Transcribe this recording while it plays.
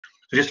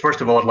So just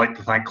first of all, I'd like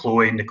to thank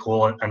Chloe,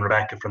 Nicole, and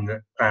Rebecca from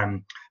the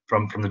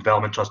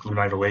Development Trust and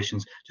Human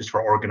Relations just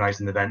for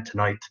organising the event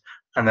tonight.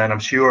 And then I'm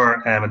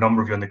sure a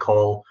number of you on the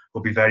call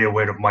will be very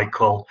aware of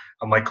Michael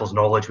and Michael's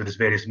knowledge with his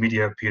various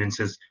media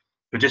appearances.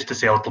 But just to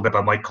say a little bit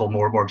about Michael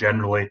more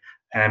generally,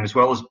 as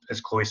well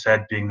as Chloe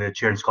said, being the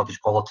chair in Scottish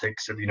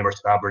politics at the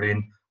University of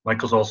Aberdeen,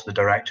 Michael's also the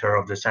director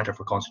of the Centre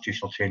for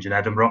Constitutional Change in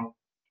Edinburgh.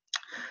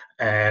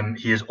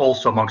 He is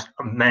also, amongst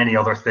many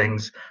other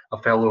things, a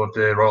fellow of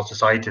the Royal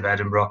Society of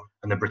Edinburgh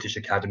and the British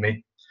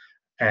Academy.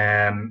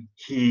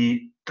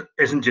 He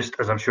isn't just,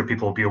 as I'm sure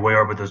people will be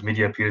aware with those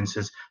media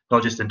appearances,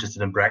 not just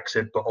interested in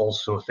Brexit, but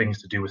also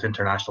things to do with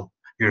international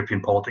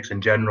European politics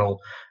in general,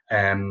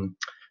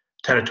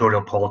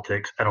 territorial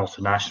politics, and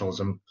also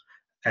nationalism.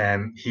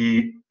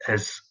 He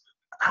has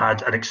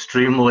had an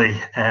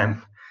extremely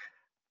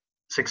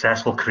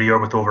successful career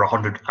with over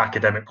 100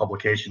 academic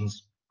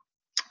publications.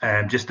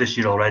 Just this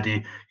year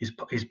already,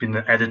 he's been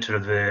the editor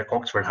of the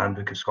Oxford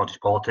Handbook of Scottish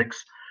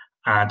Politics.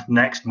 And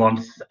next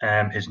month,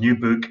 his new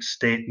book,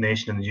 State,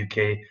 Nation in the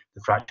UK,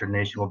 The Fractured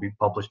Nation, will be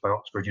published by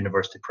Oxford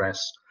University Press.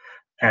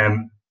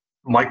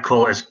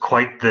 Michael is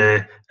quite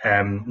the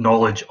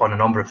knowledge on a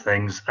number of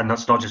things, and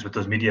that's not just with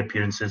those media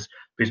appearances,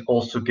 but he's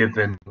also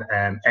given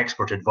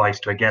expert advice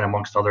to, again,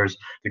 amongst others,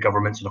 the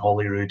governments in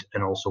Holyrood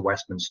and also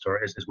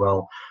Westminster as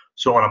well.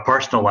 So on a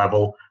personal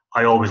level,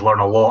 I always learn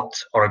a lot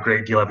or a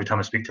great deal every time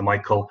I speak to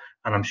Michael,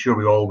 and I'm sure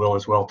we all will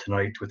as well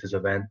tonight with his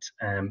event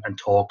and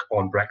talk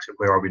on Brexit,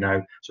 Where Are We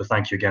Now? So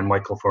thank you again,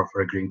 Michael, for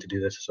agreeing to do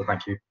this. So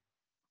thank you.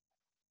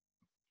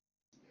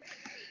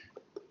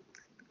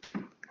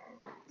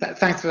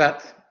 Thanks for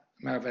that,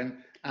 Mervyn.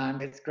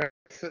 And it's great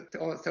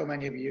so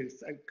many of you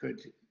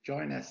could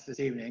join us this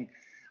evening.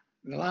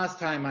 The last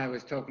time I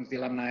was talking to the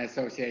Alumni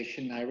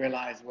Association, I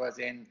realized was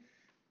in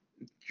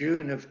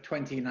June of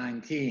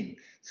 2019,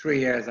 3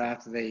 years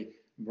after the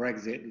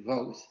Brexit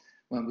vote,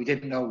 when we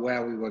didn't know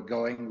where we were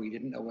going, we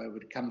didn't know where it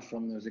would come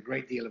from, there was a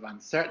great deal of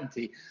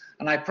uncertainty,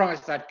 and I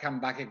promised I'd come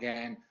back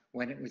again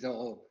when it was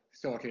all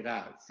sorted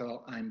out.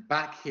 So I'm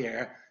back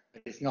here,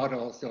 but it's not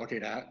all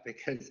sorted out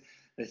because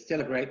there's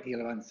still a great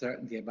deal of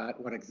uncertainty about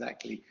what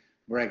exactly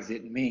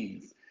Brexit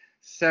means.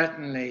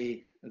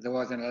 Certainly, there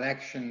was an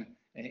election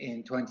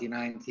in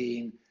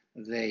 2019,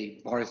 the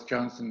Boris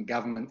Johnson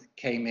government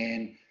came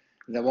in,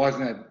 there was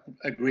an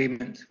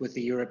agreement with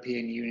the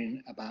European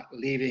Union about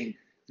leaving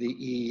the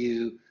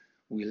EU.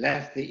 We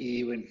left the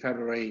EU in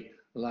February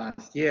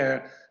last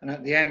year, and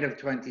at the end of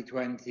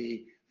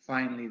 2020,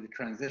 finally the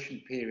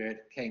transition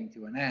period came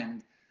to an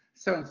end.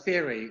 So in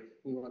theory,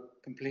 we were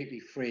completely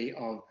free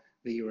of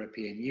the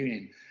European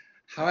Union.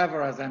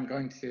 However, as I'm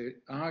going to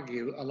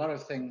argue, a lot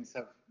of things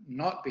have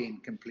not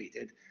been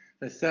completed.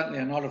 There's certainly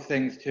a lot of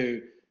things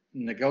to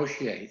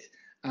negotiate,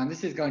 and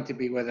this is going to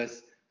be with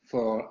us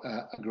for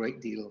a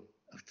great deal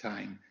of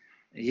time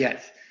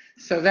yet.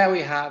 So there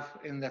we have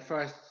in the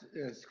first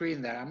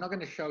screen there. I'm not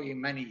going to show you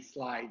many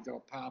slides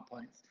or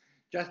PowerPoints,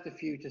 just a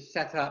few to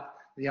set up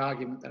the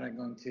argument that I'm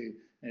going to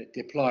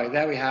deploy.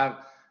 There we have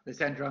the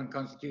Centre on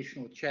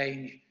Constitutional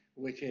Change,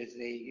 which is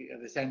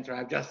the centre.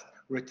 I've just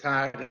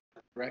retired as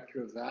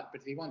director of that,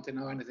 but if you want to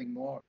know anything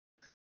more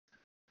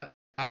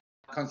about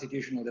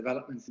constitutional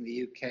developments in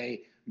the UK,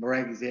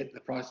 Brexit, the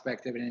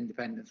prospect of an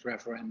independence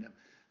referendum,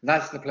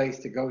 that's the place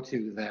to go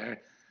to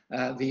there.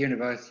 The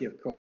University,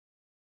 of course,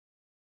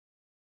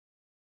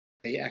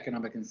 the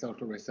Economic and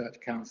Social Research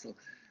Council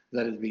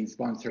that has been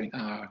sponsoring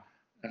our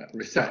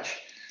research.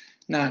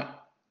 Now,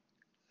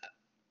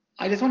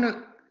 I just want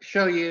to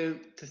show you,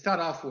 to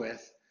start off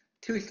with,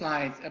 2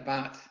 slides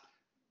about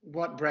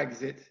what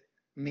Brexit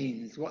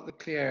means, what the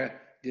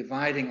clear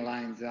dividing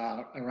lines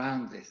are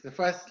around this. The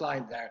first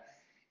slide there,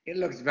 it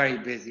looks very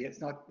busy.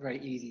 It's not very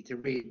easy to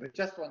read, but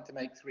just want to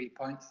make 3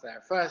 points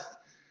there. First,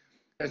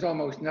 there's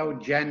almost no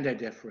gender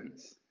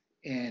difference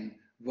in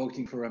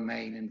voting for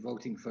Remain and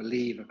voting for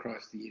Leave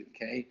across the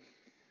UK.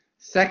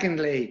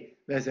 Secondly,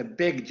 there's a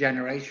big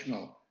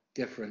generational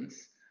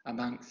difference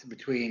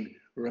between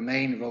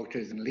Remain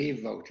voters and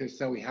Leave voters.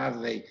 So we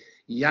have the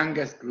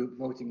youngest group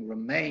voting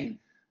Remain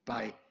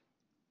by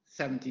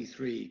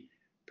 73%,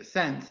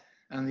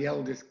 and the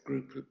oldest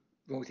group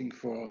voting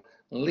for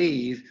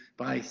Leave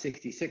by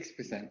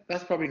 66%.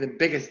 That's probably the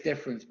biggest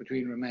difference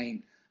between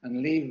Remain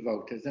and Leave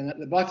voters. And at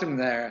the bottom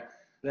there,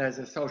 there's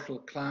a social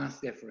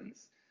class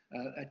difference,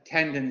 a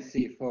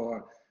tendency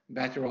for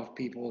better off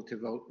people to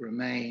vote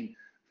Remain,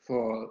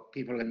 for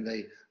people in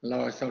the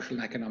lower social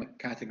and economic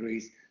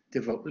categories to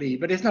vote Leave.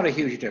 But it's not a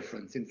huge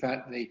difference. In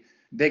fact, the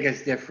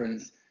biggest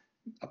difference,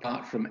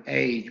 apart from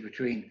age,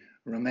 between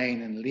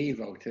Remain and Leave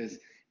voters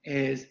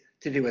is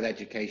to do with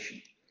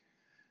education.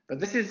 But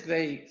this is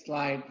the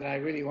slide that I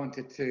really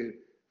wanted to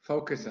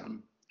focus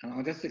on, and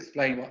I'll just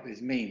explain what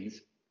this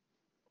means.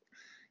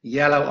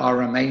 Yellow are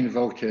Remain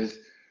voters,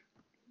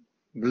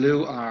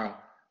 blue are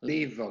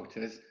Leave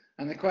voters,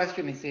 and the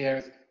question is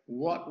here,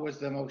 what was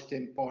the most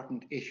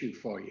important issue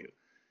for you?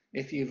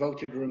 If you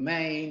voted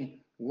Remain,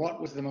 what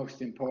was the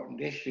most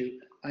important issue?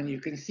 And you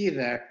can see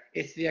there,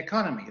 it's the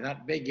economy,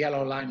 that big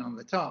yellow line on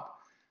the top.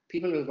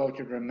 People who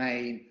voted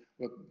Remain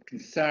were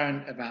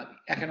concerned about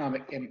the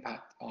economic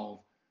impact of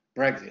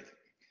Brexit.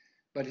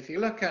 But if you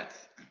look at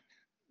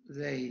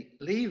the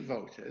Leave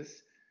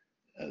voters,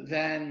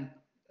 then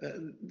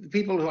the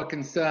people who are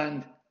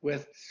concerned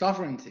with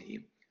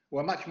sovereignty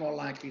were much more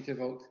likely to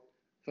vote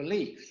for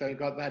Leave. So you've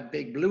got that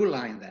big blue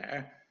line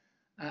there,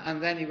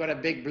 and then you've got a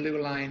big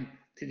blue line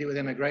to do with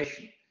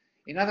immigration.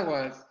 In other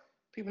words,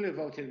 people who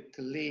voted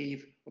to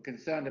Leave were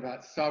concerned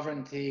about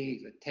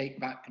sovereignty, the Take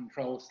Back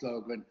Control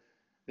slogan.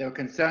 They were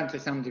concerned to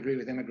some degree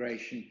with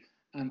immigration,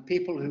 and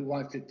people who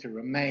wanted to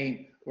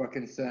remain were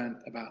concerned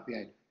about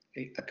the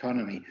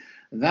economy.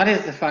 That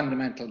is the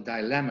fundamental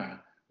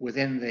dilemma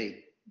within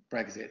the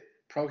Brexit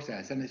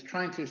process, and it's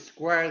trying to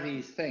square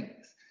these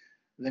things,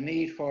 the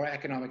need for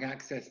economic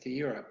access to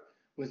Europe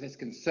with this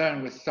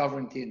concern with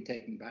sovereignty and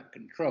taking back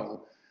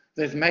control,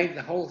 that's made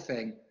the whole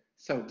thing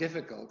so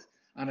difficult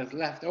and has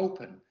left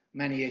open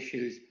many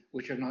issues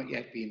which have not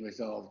yet been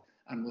resolved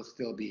and will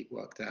still be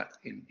worked out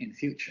in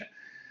future.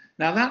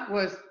 Now, that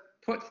was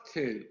put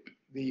to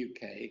the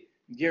UK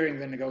during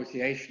the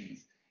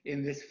negotiations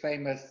in this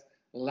famous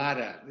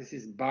ladder. This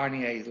is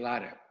Barnier's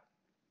ladder.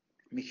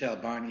 Michel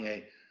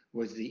Barnier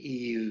was the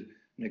EU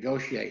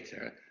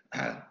negotiator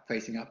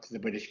facing up to the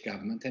British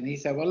government, and he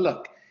said, well,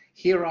 look,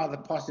 here are the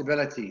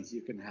possibilities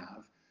you can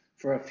have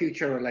for a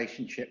future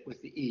relationship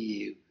with the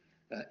EU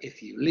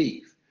if you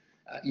leave.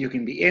 You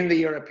can be in the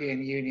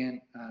European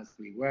Union, as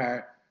we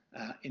were,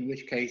 in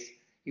which case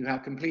you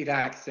have complete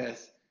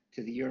access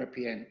to the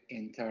European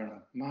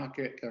internal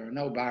market. There are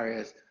no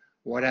barriers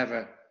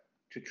whatever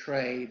to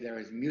trade. There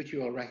is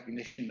mutual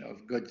recognition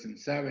of goods and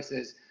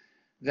services.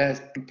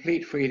 There's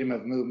complete freedom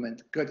of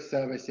movement, goods,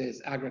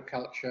 services,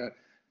 agriculture,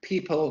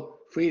 people,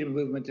 freedom of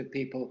movement of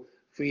people,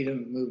 freedom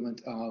of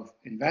movement of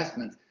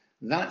investment.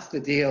 That's the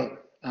deal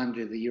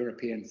under the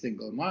European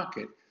single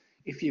market.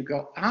 If you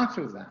go out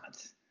of that,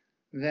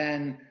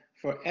 then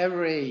for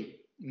every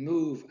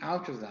move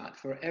out of that,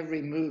 for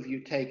every move you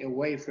take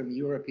away from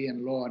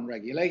European law and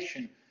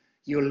regulation,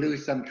 you'll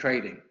lose some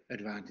trading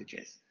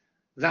advantages.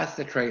 That's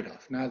the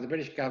trade-off. Now, the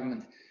British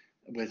government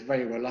was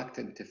very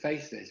reluctant to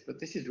face this, but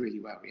this is really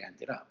where we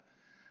ended up.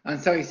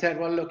 And so he said,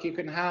 well, look, you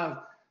can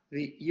have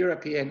the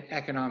European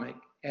Economic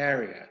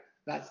Area.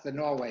 That's the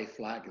Norway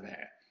flag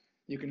there.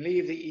 You can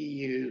leave the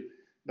EU,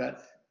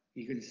 but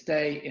you can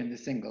stay in the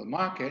single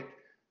market.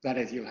 That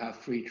is, you'll have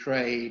free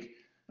trade,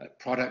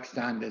 product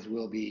standards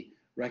will be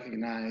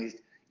recognized,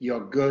 your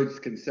goods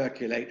can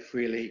circulate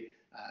freely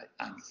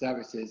and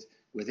services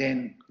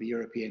within the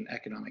European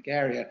Economic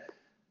Area,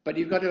 but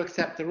you've got to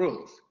accept the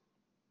rules.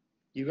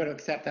 You've got to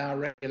accept our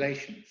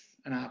regulations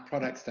and our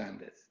product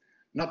standards,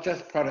 not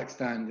just product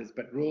standards,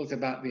 but rules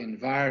about the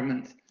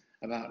environment,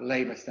 about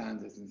labor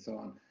standards and so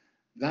on.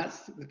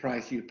 That's the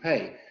price you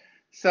pay.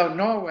 So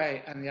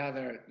Norway and the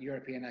other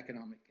European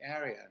Economic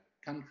Area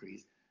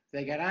countries,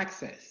 they get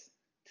access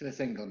to the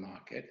single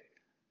market,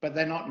 but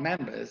they're not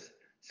members,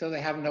 so they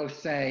have no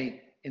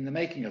say in the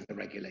making of the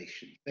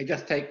regulation. They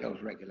just take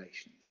those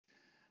regulations.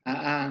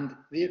 And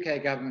the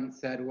UK government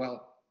said,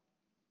 well,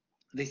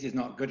 this is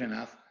not good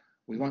enough.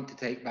 We want to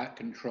take back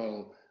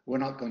control. We're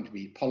not going to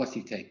be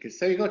policy takers.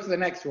 So you go to the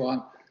next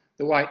one,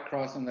 the white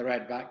cross on the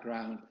red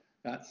background.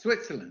 That's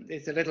Switzerland.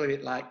 It's a little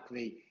bit like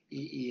the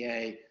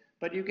EEA,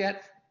 but you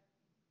get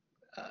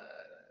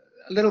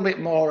a little bit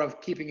more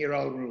of keeping your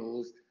own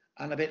rules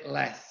and a bit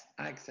less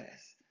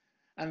access.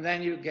 And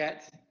then you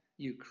get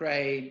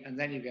Ukraine, and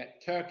then you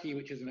get Turkey,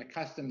 which is in a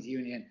customs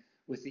union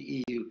with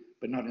the EU,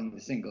 but not in the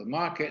single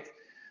market.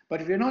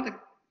 But if you're not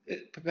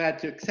prepared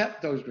to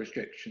accept those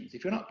restrictions,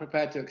 if you're not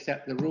prepared to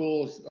accept the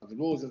rules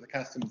of the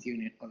customs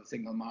union or the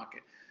single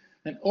market,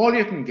 then all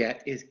you can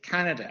get is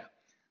Canada.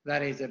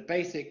 That is a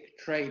basic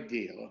trade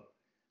deal,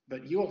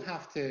 but you'll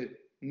have to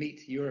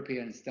meet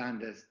European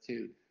standards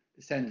to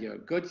send your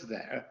goods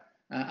there,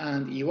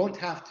 and you won't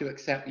have to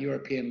accept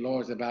European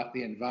laws about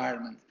the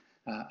environment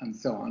and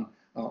so on,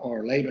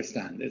 or labor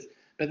standards,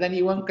 but then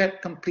you won't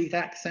get complete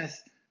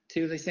access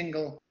to the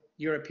single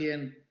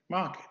European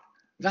market.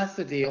 That's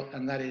the deal,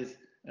 and that is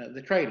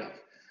the trade-off.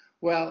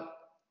 Well,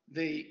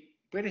 the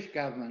British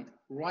government,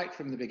 right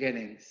from the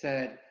beginning,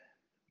 said,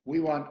 we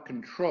want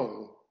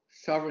control.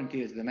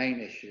 Sovereignty is the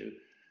main issue.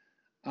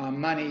 Our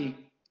money,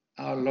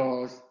 our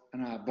laws,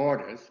 and our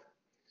borders.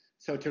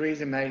 So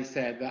Theresa May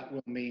said that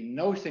will mean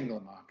no single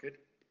market,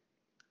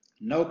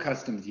 no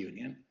customs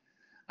union,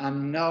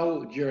 and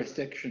no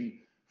jurisdiction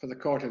for the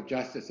Court of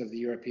Justice of the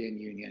European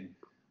Union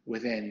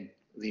within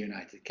the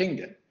United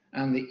Kingdom.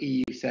 And the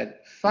EU said,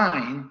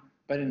 fine,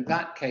 but in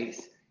that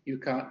case, you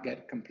can't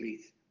get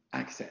complete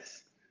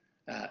access.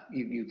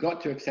 You've got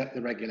to accept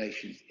the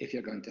regulations if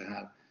you're going to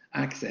have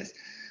access.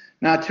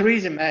 Now,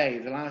 Theresa May,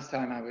 the last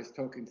time I was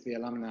talking to the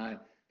alumni,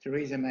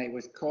 Theresa May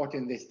was caught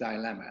in this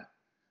dilemma,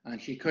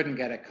 and she couldn't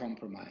get a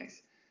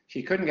compromise.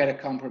 She couldn't get a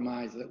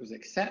compromise that was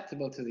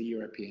acceptable to the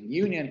European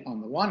Union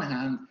on the one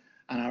hand,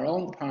 and our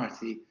own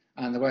party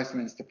and the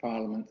Westminster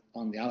Parliament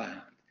on the other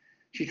hand.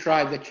 She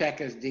tried the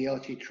Chequers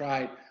deal. She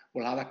tried,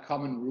 we'll have a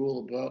common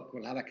rule book,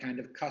 we'll have a kind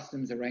of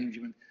customs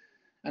arrangement.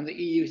 And the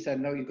EU said,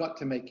 no, you've got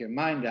to make your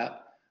mind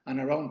up. and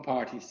her own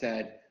party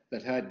said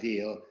that her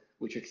deal,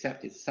 which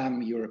accepted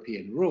some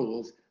European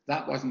rules,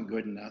 that wasn't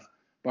good enough.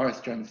 Boris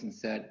Johnson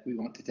said, we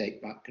want to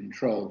take back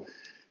control.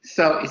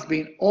 So it's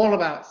been all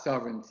about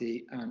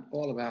sovereignty and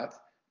all about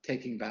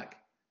taking back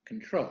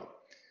control.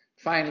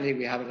 Finally,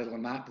 we have a little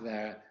map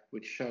there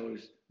which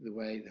shows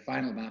the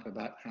final map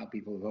about how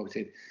people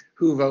voted,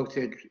 who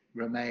voted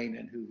Remain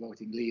and who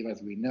voted Leave.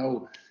 As we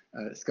know,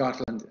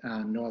 Scotland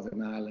and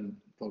Northern Ireland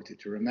voted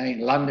to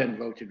remain. London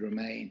voted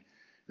Remain.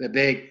 The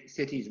big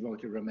cities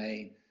voted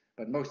Remain,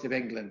 but most of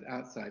England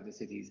outside the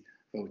cities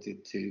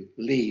voted to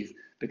leave,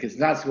 because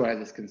that's where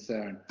this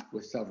concern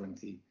with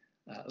sovereignty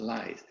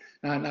lies.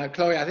 Now,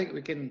 Chloe, I think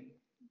we can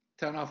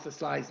turn off the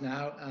slides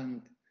now,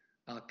 and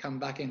I'll come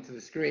back into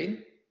the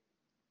screen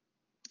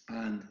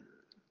and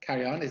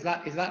carry on. Is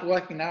that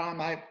working now?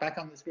 Am I back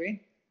on the screen?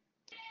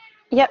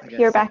 Yep,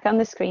 you're back on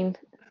the screen.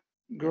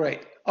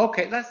 Great.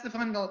 Okay, that's the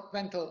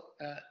fundamental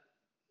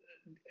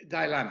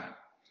dilemma.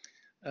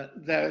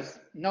 There's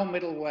no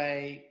middle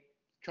way.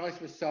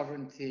 Choice was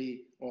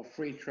sovereignty or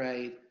free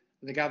trade.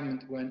 The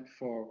government went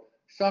for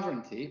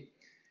sovereignty.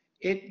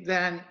 It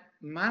then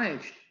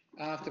managed,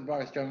 after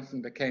Boris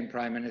Johnson became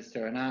Prime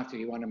Minister and after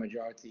he won a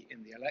majority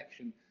in the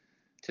election,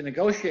 to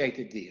negotiate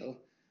a deal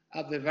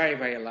at the very,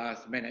 very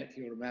last minute.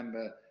 You'll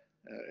remember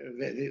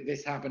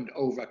this happened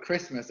over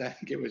Christmas. I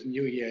think it was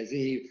New Year's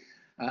Eve,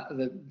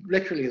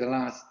 literally the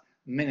last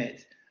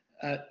minute,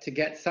 to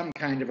get some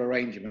kind of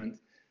arrangement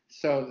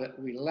so that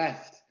we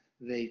left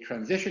the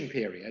transition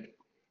period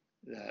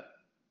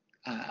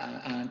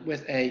and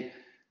with a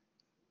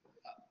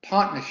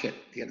partnership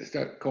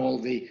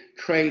called the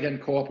Trade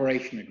and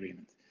Cooperation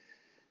Agreement.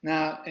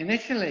 Now,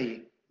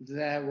 initially,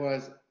 there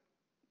was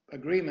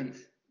agreement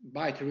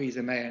by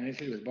Theresa May,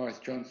 initially with Boris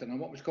Johnson, on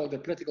what was called the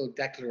political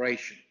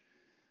declaration,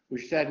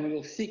 which said we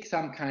will seek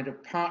some kind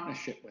of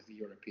partnership with the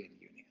European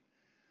Union,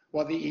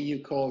 what the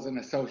EU calls an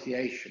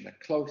association,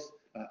 a close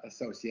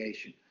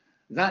association.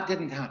 That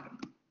didn't happen.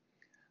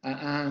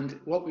 And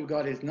what we've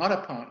got is not a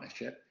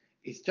partnership,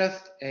 it's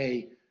just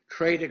a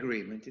trade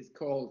agreement. It's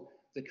called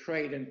the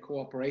Trade and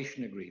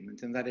Cooperation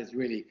Agreement, and that is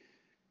really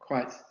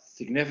quite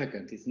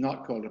significant. It's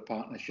not called a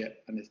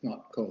partnership and it's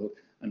not called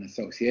an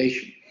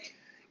association.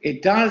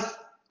 It does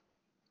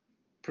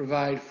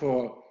provide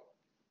for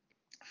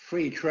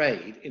free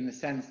trade in the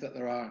sense that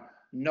there are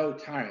no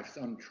tariffs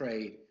on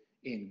trade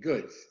in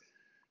goods.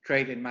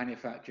 Trade in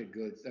manufactured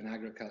goods and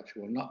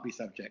agriculture will not be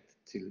subject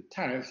to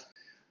tariffs.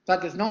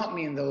 That does not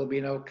mean there will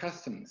be no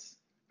customs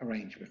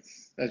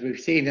arrangements. As we've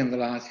seen in the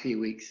last few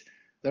weeks,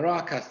 there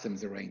are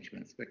customs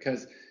arrangements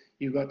because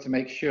you've got to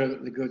make sure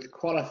that the goods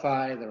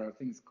qualify. There are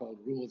things called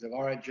rules of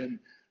origin.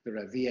 There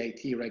are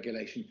VAT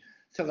regulations.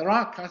 So there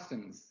are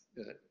customs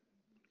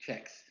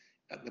checks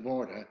at the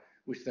border,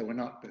 which there were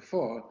not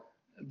before,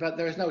 but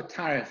there is no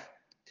tariff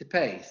to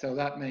pay. So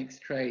that makes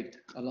trade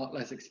a lot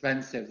less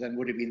expensive than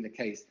would have been the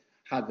case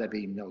had there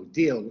been no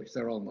deal, which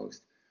there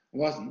almost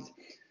wasn't.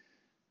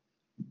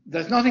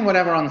 There's nothing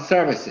whatever on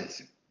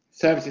services.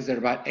 Services are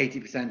about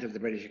 80% of the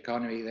British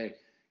economy. They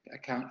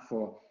account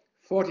for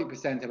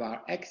 40% of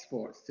our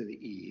exports to the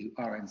EU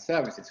are in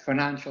services,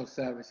 financial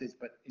services,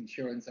 but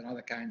insurance and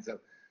other kinds of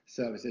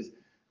services.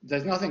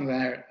 There's nothing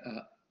there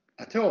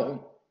at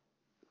all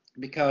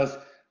because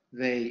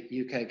the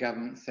UK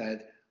government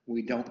said,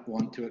 we don't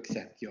want to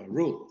accept your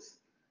rules.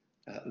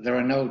 There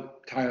are no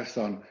tariffs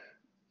on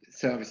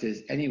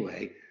services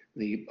anyway.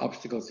 The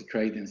obstacles to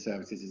trade in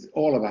services is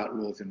all about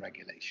rules and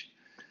regulation.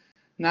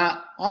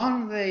 Now,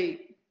 on the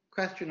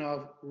question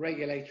of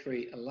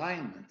regulatory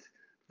alignment,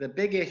 the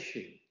big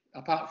issue,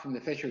 apart from the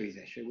fisheries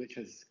issue, which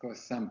has, of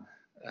course, some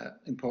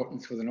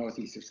importance for the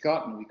northeast of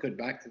Scotland, we could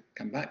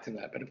come back to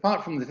that, but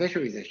apart from the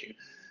fisheries issue,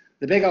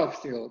 the big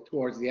obstacle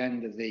towards the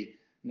end of the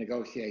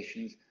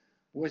negotiations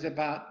was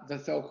about the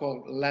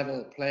so-called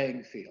level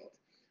playing field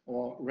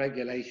or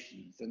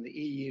regulations. And the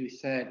EU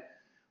said,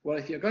 well,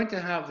 if you're going to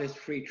have this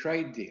free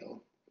trade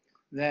deal,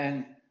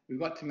 then we've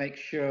got to make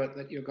sure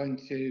that you're going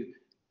to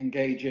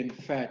engage in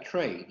fair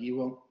trade. You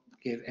won't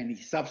give any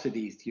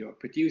subsidies to your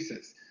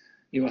producers.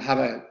 You will have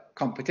a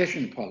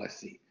competition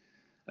policy,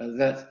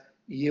 that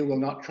you will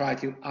not try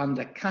to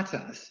undercut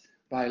us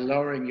by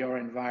lowering your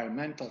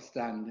environmental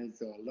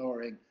standards or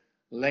lowering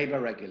labor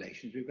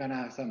regulations. We're going to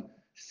have some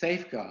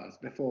safeguards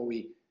before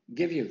we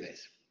give you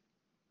this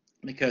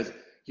because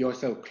you're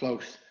so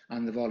close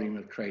and the volume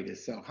of trade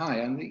is so high.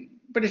 And the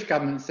British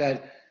government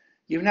said,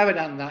 you've never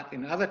done that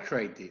in other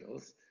trade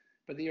deals,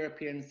 but the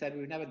Europeans said,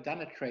 we've never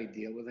done a trade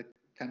deal with a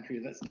country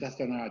that's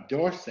just on our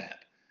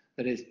doorstep,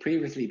 that has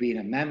previously been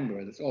a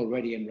member, that's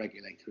already in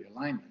regulatory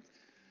alignment.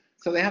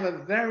 So they have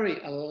a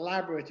very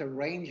elaborate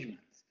arrangement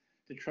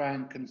to try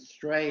and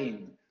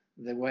constrain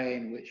the way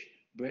in which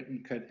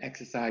Britain could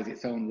exercise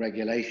its own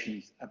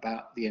regulations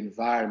about the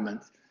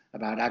environment,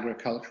 about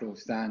agricultural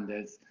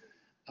standards,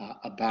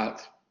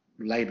 about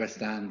labour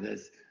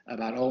standards,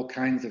 about all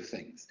kinds of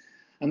things.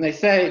 And they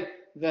say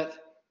that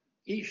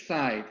each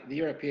side, the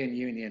European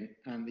Union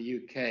and the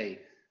UK,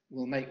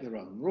 will make their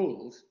own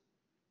rules,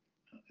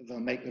 they'll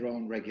make their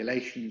own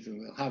regulations,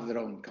 and they'll have their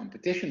own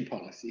competition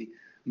policy,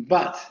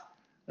 but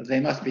they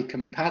must be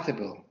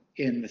compatible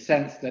in the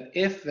sense that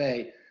if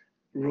they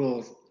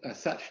rules are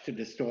such to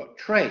distort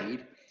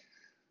trade,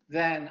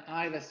 then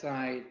either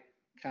side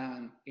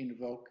can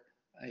invoke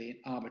an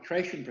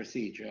arbitration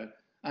procedure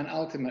and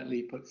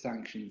ultimately put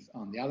sanctions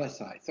on the other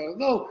side. So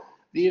although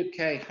the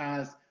UK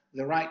has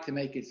the right to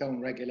make its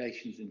own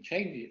regulations and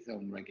change its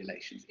own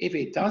regulations, if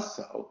it does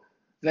so,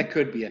 there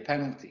could be a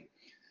penalty.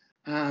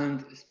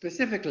 And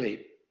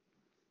specifically,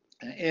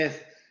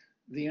 if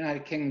the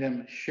United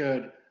Kingdom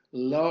should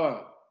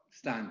lower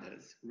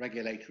standards,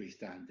 regulatory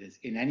standards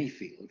in any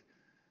field,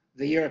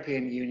 the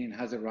European Union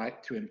has a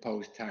right to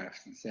impose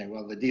tariffs and say,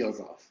 well, the deal's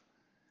off.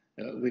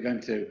 We're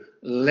going to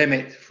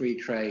limit free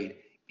trade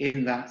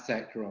in that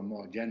sector or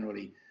more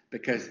generally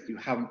because you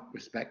haven't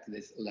respected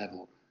this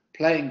level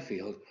playing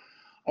field.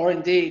 Or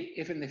indeed,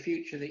 if in the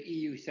future the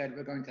EU said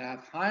we're going to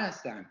have higher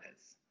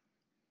standards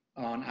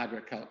on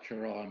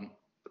agriculture, on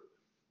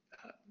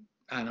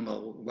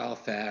animal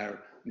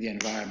welfare, the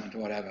environment,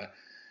 whatever,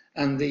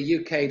 and the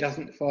UK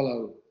doesn't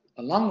follow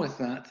along with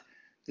that,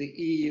 the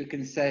EU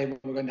can say, well,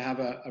 we're going to have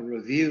a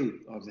review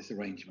of this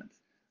arrangement.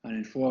 And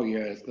in 4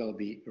 years, there'll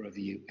be a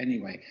review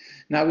anyway.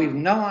 Now, we've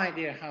no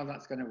idea how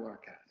that's going to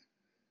work out.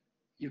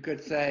 You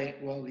could say,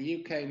 well, the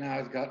UK now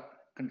has got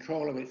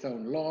control of its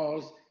own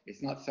laws.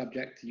 It's not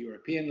subject to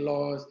European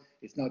laws.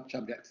 It's not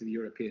subject to the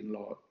European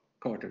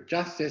Court of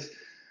Justice.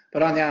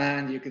 But on the other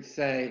hand, you could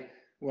say,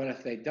 well,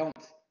 if they don't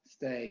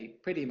stay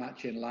pretty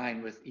much in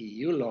line with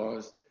EU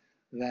laws,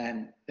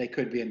 then they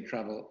could be in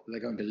trouble. They're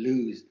going to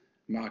lose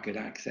market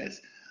access.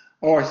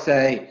 Or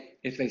say,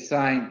 if they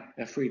sign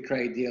a free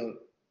trade deal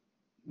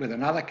with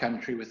another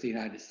country, with the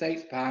United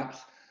States perhaps,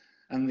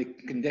 and the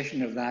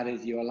condition of that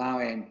is you allow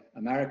in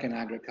American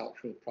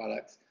agricultural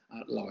products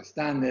at lower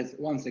standards,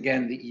 once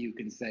again the EU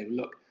can say,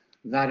 look,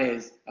 that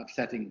is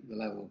upsetting the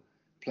level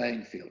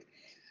playing field.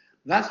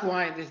 That's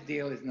why this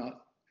deal is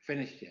not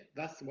finished yet.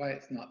 That's why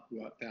it's not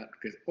worked out,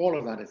 because all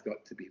of that has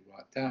got to be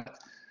worked out.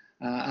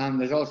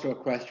 And there's also a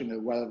question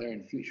of whether there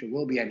in future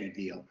will be any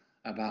deal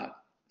about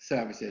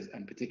services,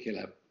 and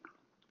particular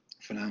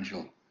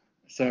financial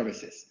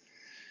services.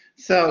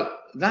 So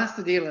that's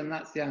the deal, and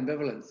that's the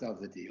ambivalence of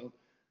the deal.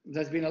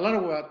 There's been a lot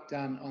of work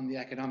done on the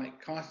economic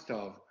cost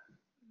of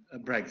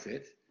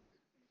Brexit.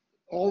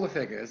 All the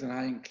figures, and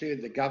I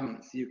include the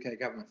UK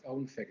government's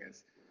own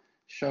figures,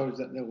 shows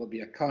that there will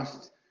be a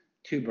cost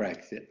to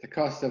Brexit. The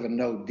cost of a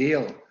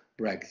no-deal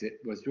Brexit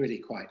was really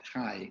quite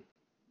high,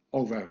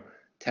 over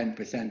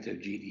 10% of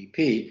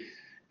GDP.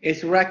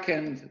 It's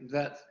reckoned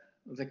that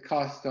the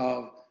cost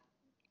of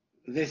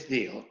this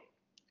deal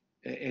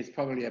is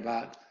probably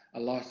about a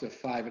loss of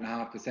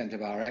 5.5%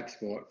 of our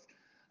exports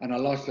and a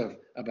loss of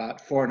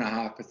about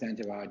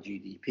 4.5% of our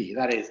GDP.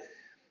 That is,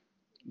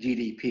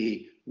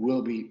 GDP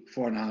will be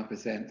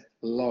 4.5%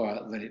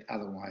 lower than it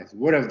otherwise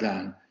would have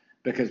done,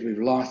 because we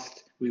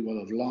will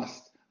have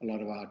lost a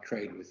lot of our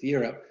trade with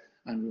Europe,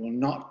 and we will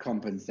not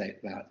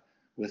compensate that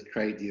with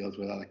trade deals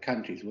with other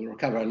countries. We'll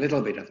recover a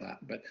little bit of that,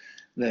 but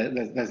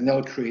there's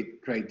no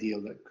trade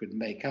deal that could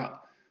make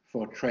up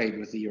for trade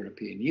with the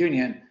European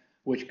Union,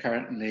 which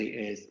currently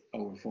is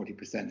over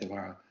 40% of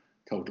our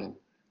total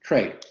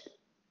trade.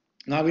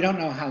 Now, we don't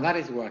know how that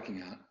is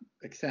working out,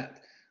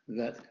 except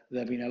that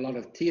there have been a lot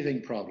of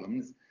teething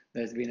problems.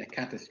 There's been a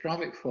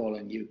catastrophic fall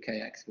in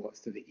UK exports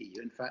to the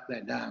EU. In fact,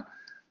 they're down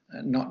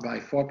not by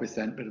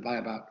 4%, but by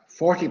about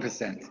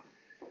 40%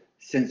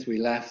 since we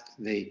left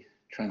the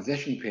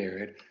transition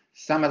period.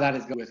 Some of that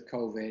has got to do with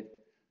COVID.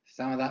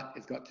 Some of that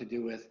has got to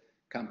do with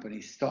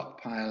companies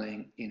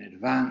stockpiling in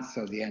advance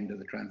of the end of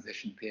the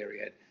transition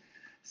period.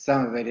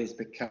 Some of it is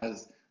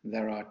because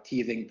there are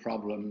teething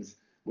problems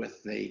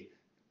with the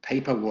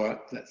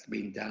paperwork that's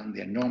been done,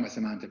 the enormous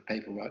amount of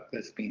paperwork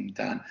that's been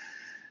done.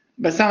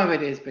 But some of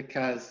it is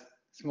because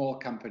small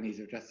companies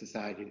have just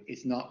decided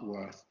it's not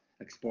worth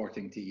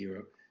exporting to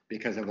Europe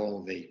because of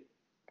all the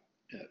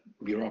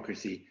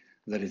bureaucracy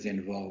that is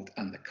involved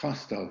and the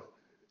cost of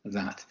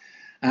that.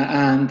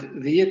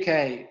 And the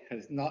UK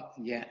has not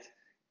yet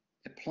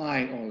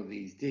applied all of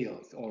these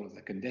deals, all of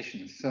the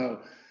conditions.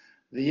 So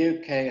the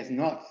UK has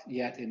not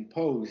yet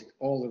imposed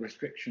all the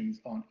restrictions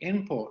on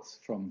imports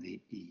from the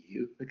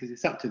EU, because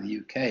it's up to the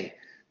UK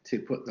to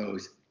put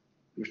those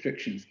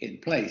restrictions in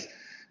place.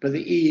 But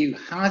the EU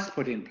has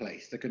put in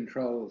place the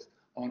controls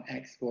on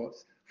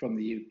exports from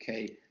the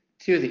UK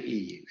to the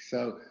EU.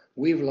 So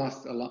we've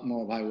lost a lot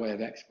more by way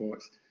of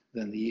exports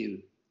than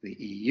the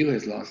EU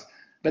has lost.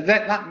 But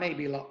that may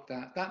be locked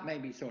out, that may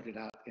be sorted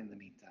out in the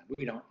meantime.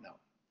 We don't know.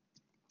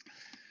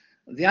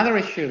 The other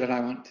issue that I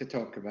want to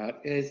talk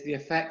about is the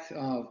effect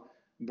of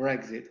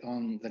Brexit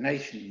on the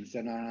nations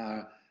and on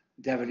our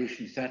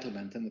devolution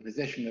settlement and the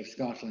position of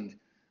Scotland,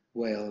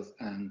 Wales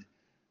and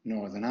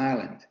Northern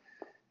Ireland.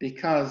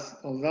 Because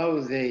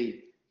although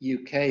the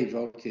UK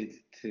voted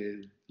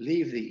to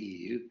leave the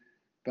EU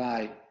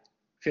by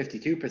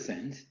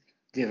 52%,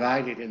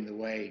 divided in the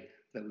way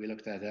that we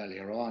looked at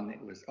earlier on,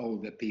 it was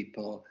older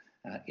people,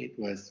 it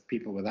was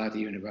people without a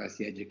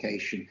university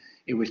education,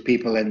 it was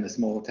people in the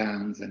small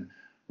towns and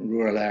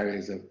rural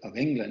areas of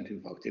England who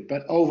voted,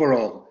 but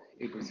overall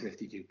it was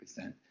 52%.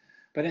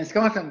 But in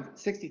Scotland,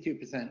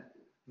 62%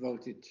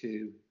 voted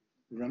to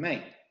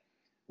remain,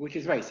 which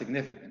is very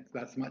significant.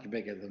 That's much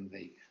bigger than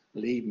the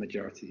Leave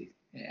majority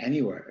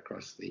anywhere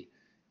across the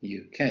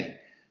UK.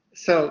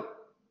 So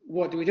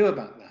what do we do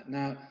about that?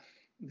 Now,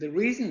 the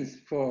reasons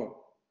for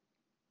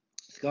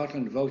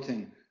Scotland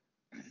voting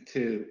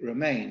to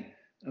remain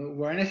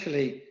were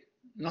initially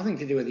nothing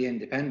to do with the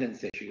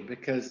independence issue,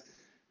 because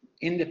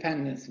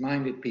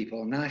independence-minded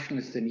people,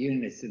 nationalists and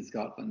unionists in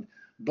Scotland,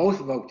 both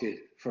voted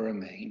for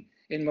remain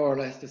in more or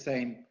less the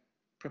same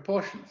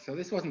proportion. So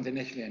this wasn't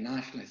initially a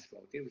nationalist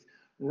vote. It was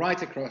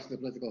right across the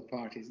political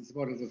parties, and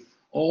supporters of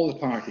all the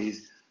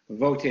parties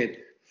voted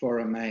for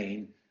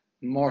remain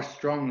more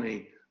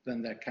strongly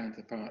than their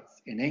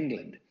counterparts in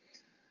England.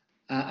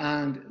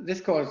 And this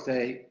caused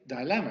a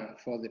dilemma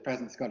for the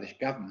present Scottish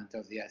government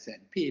of the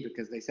SNP,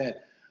 because they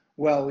said,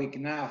 well, we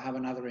can now have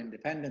another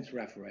independence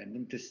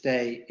referendum to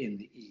stay in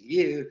the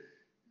EU,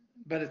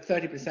 but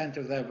 30%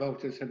 of their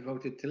voters had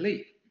voted to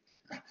leave.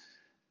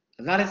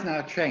 That has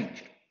now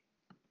changed.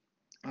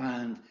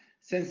 And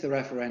since the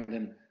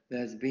referendum,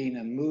 there's been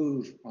a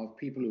move of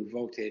people who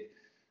voted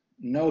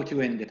no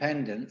to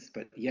independence,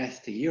 but yes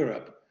to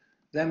Europe.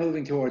 They're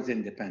moving towards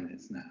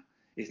independence now.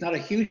 It's not a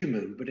huge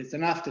move, but it's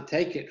enough to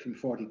take it from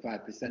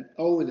 45%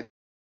 over the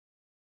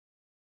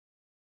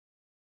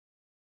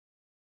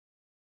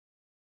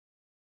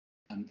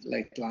and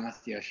late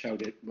last year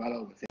showed it well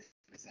over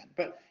 50%,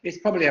 but it's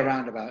probably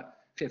around about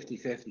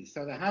 50-50.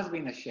 So there has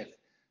been a shift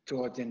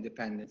towards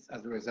independence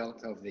as a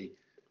result of the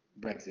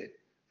Brexit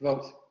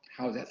vote.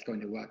 How that's going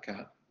to work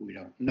out, we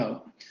don't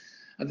know.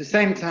 At the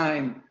same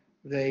time,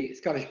 the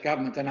Scottish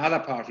government and other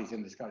parties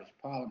in the Scottish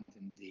Parliament,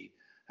 indeed,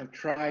 have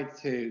tried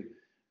to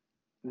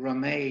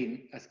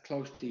remain as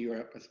close to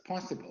Europe as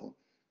possible,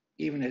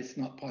 even if it's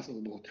not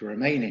possible to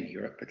remain in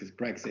Europe, because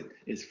Brexit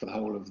is for the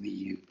whole of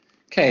the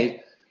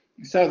UK.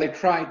 So they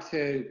tried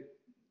to,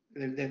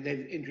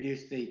 they've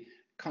introduced the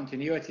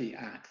Continuity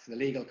Act, the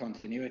Legal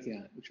Continuity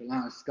Act, which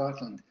allows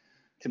Scotland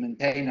to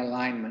maintain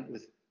alignment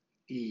with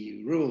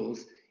EU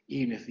rules,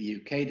 even if the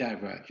UK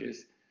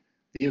diverges.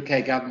 The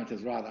UK government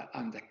has rather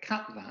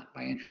undercut that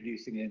by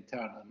introducing the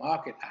Internal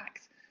Market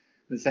Act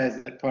that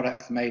says that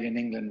products made in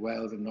England,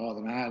 Wales and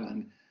Northern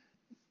Ireland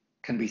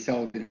can be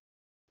sold in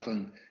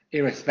Scotland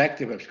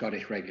irrespective of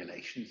Scottish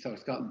regulations. So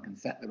Scotland can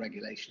set the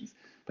regulations,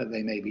 but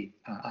they may be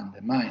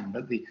undermined.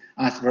 But the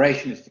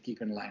aspiration is to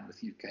keep in line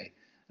with UK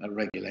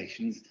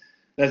regulations.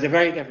 There's a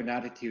very different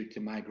attitude to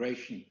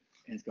migration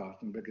in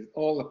Scotland, because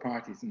all the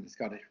parties in the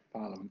Scottish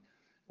Parliament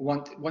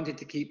wanted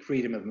to keep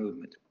freedom of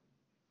movement.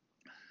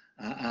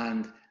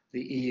 And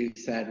the EU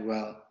said,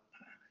 well,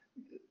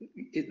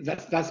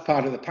 that's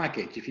part of the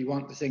package. If you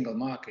want the single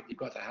market, you've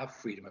got to have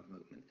freedom of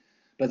movement.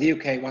 But the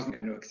UK wasn't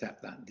going to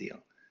accept that deal.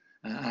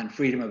 And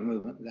freedom of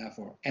movement,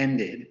 therefore,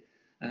 ended.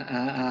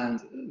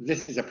 And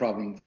this is a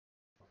problem for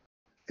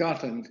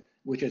Scotland,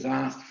 which has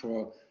asked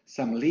for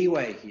some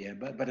leeway here,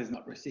 but has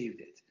not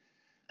received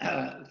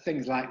it.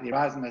 Things like the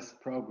Erasmus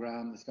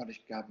programme, the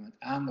Scottish government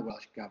and the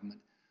Welsh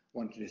government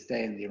wanted to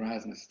stay in the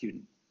Erasmus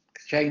student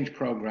exchange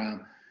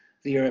programme.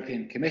 The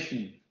European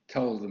Commission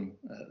told them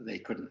they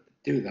couldn't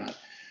do that.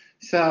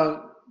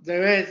 So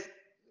there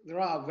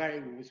are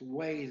various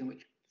ways in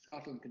which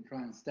Scotland can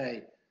try and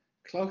stay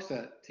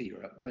closer to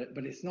Europe,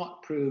 but it's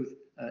not proved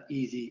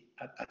easy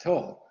at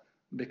all,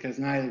 because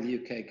neither the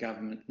UK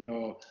government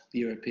nor the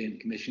European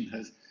Commission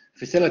has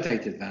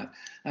facilitated that.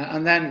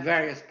 And then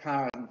various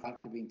powers, in fact,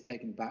 have been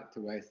taken back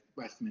to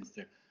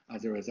Westminster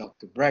as a result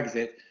of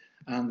Brexit,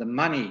 and the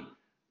money,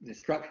 the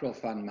structural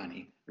fund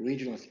money,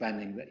 regional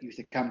spending that used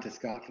to come to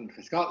Scotland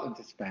for Scotland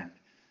to spend,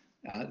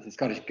 the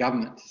Scottish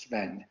government to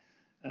spend,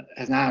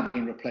 has now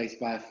been replaced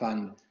by a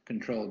fund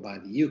controlled by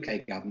the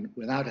UK government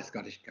without a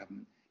Scottish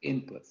government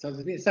input. So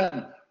there's been a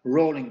certain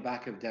rolling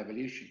back of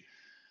devolution.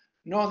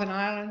 Northern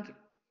Ireland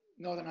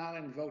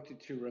voted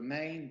to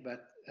remain,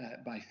 but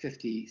by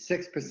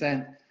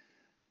 56%.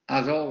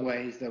 As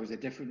always, there was a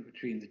difference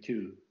between the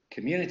two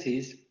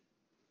communities.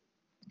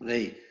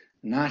 The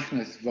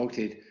nationalists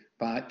voted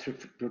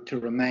to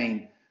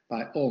remain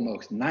by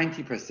almost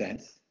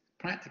 90%,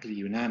 practically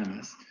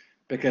unanimous,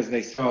 because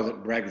they saw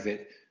that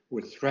Brexit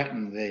would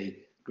threaten the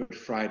Good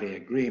Friday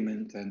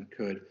Agreement and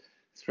could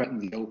threaten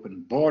the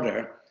open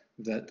border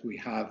that we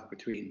have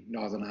between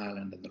Northern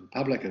Ireland and the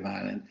Republic of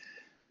Ireland.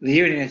 The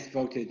Unionists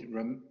voted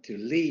to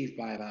leave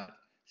by about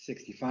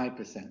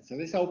 65%. So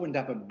this opened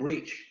up a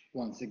breach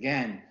once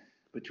again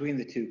between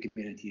the two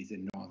communities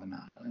in Northern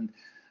Ireland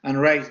and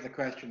raised the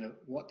question of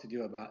what to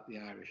do about the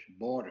Irish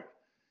border,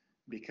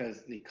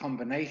 because the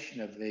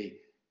combination of the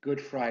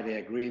Good Friday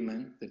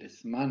Agreement, the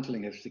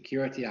dismantling of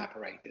security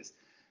apparatus,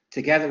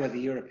 together with the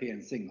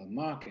European single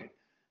market,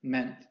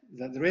 meant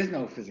that there is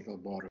no physical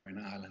border in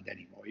Ireland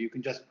anymore. You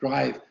can just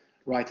drive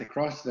right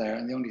across there,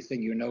 and the only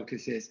thing you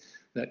notice is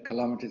that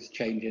kilometers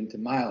change into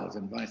miles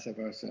and vice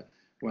versa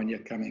when you're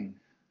coming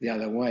the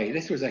other way.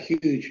 This was a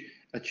huge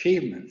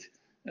achievement,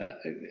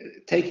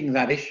 taking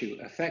that issue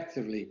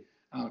effectively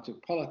out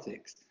of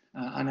politics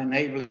and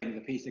enabling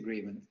the peace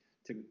agreement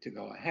to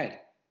go ahead,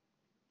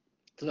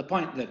 to the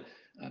point that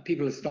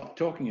people have stopped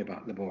talking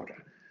about the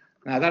border.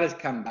 Now that has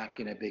come back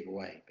in a big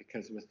way,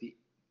 because with the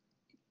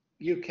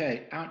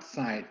UK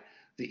outside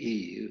the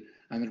EU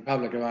and the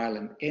Republic of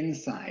Ireland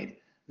inside,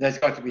 there's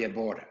got to be a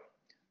border.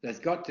 There's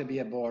got to be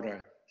a border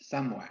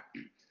somewhere.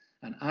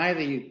 And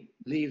either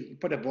you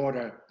put a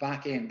border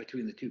back in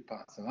between the two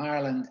parts of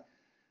Ireland,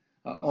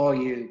 or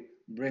you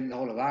bring the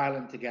whole of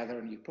Ireland together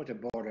and you put a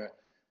border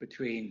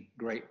between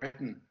Great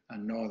Britain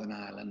and Northern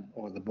Ireland,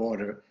 or the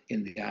border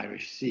in the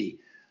Irish Sea.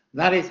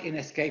 That is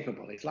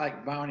inescapable. It's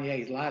like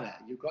Barnier's ladder.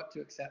 You've got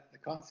to accept the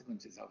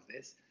consequences of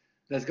this.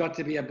 There's got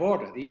to be a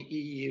border. The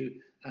EU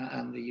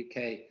and the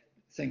UK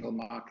single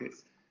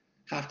markets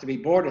have to be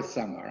borders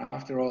somewhere.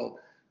 After all,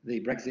 the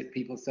Brexit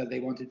people said they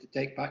wanted to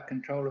take back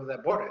control of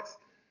their borders.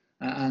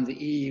 And the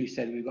EU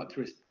said we've got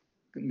to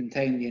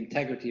maintain the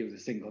integrity of the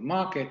single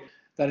market.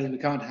 That is, we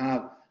can't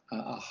have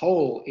a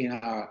hole in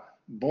our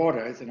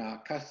borders, in our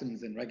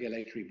customs and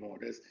regulatory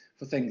borders,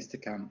 for things to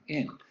come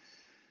in.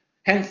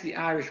 Hence the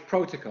Irish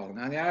Protocol.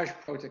 Now, the Irish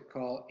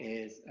Protocol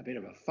is a bit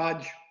of a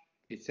fudge.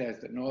 It says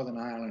that Northern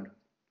Ireland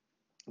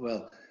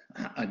will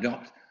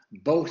adopt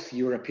both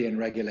European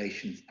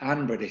regulations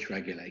and British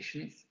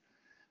regulations,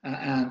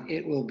 and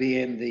it will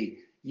be in the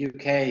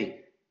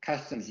UK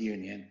Customs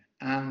Union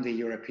and the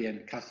European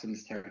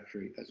Customs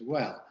Territory as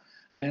well.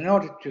 And in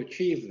order to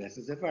achieve this,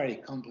 there's a very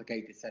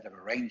complicated set of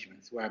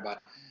arrangements whereby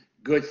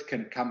goods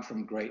can come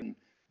from Great Britain,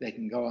 they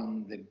can go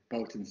on the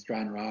boat in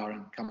Stranraer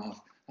and come off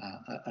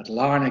at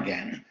Larne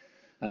again.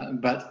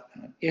 But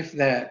if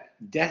they're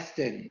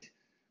destined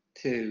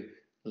to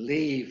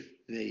leave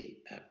the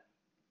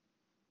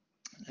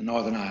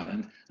Northern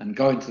Ireland and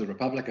go into the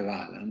Republic of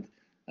Ireland,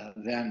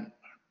 then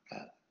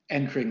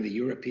entering the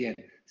European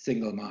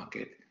single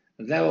market,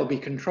 there will be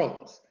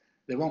controls.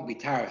 There won't be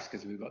tariffs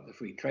because we've got the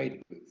free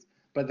trade routes,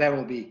 but there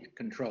will be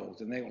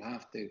controls, and they will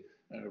have to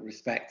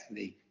respect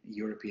the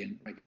European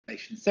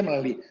regulations.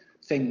 Similarly,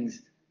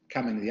 things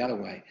coming the other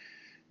way.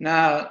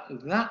 Now,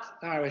 that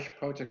Irish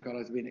Protocol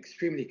has been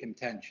extremely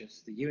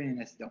contentious. The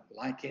Unionists don't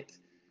like it.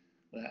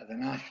 The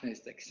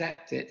Nationalists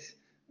accept it.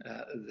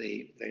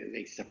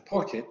 They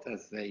support it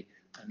as the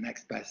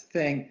next best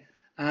thing.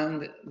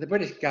 And the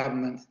British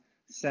government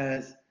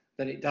says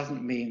that it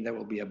doesn't mean there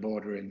will be a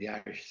border in the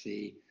Irish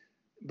Sea,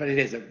 but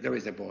there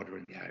is a border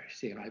in the Irish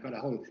Sea. And I've got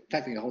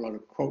technically a whole lot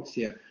of quotes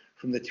here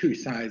from the two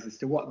sides as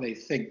to what they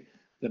think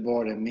the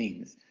border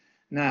means.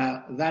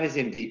 Now, that is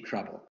in deep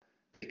trouble,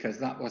 because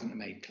that wasn't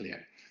made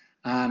clear.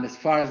 And as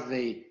far as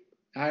the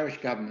Irish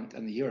government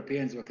and the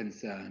Europeans were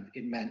concerned,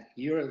 it meant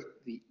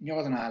the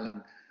Northern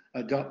Ireland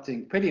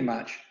adopting pretty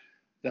much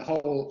the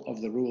whole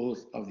of the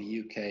rules of the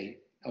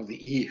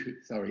EU,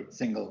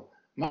 single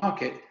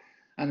market.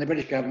 And the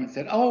British government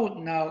said, oh,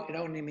 no, it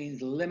only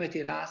means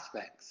limited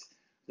aspects,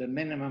 the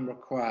minimum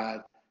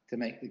required to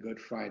make the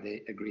Good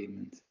Friday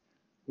Agreement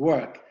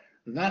work.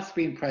 That's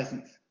been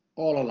present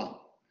all along.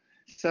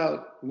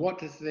 So what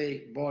does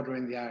the border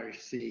in the Irish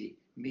Sea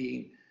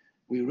mean?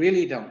 We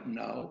really don't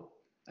know.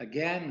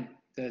 Again,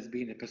 there's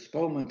been a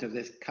postponement of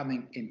this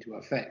coming into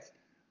effect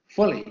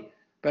fully,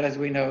 but as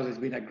we know, there's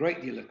been a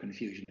great deal of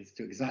confusion as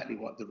to exactly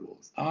what the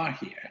rules are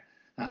here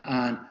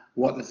and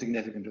what the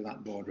significance of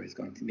that border is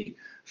going to mean.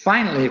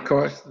 Finally, of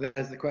course,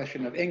 there's the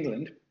question of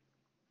England,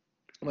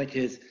 which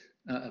is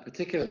a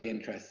particularly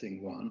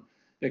interesting one,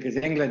 because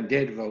England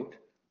did vote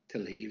to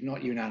leave,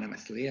 not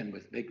unanimously and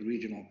with big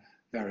regional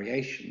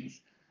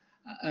variations.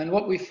 And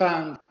what we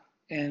found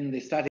in the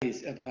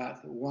studies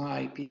about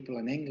why people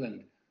in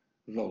England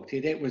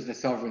voted, it was the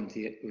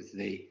sovereignty, it was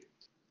the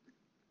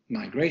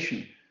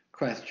migration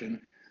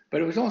question, but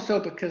it was also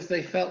because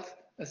they felt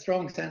a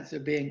strong sense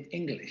of being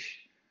English.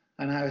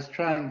 And I was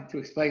trying to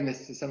explain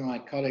this to some of my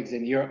colleagues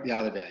in Europe the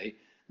other day.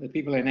 The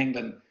people in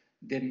England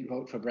didn't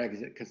vote for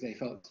Brexit because they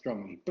felt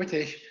strongly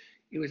British.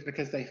 It was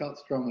because they felt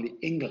strongly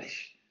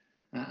English.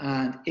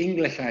 And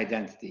English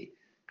identity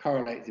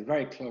correlates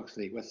very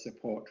closely with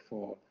support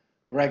for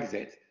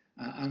Brexit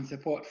and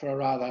support for a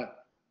rather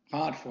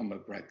hard form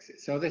of Brexit.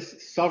 So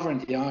this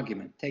sovereignty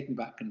argument, taking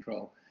back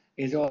control,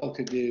 is all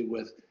to do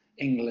with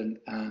England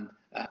and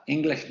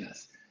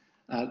Englishness.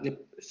 The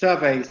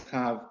surveys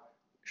have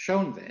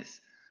shown this.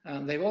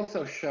 They've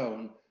also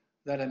shown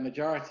that a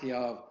majority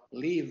of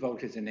Leave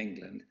voters in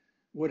England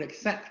would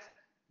accept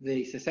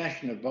the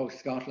secession of both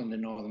Scotland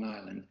and Northern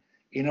Ireland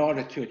in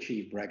order to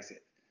achieve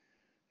Brexit.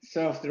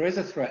 So if there is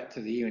a threat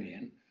to the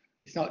Union,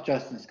 it's not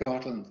just in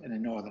Scotland and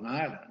in Northern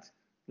Ireland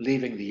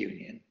leaving the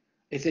Union,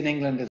 it's in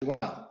England as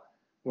well,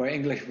 where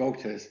English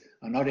voters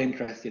are not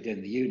interested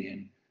in the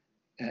Union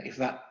if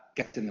that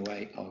gets in the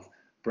way of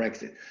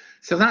Brexit.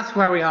 So that's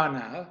where we are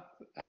now.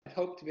 I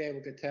hope to be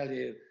able to tell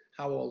you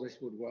how all this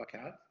would work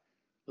out.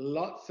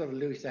 Lots of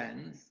loose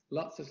ends,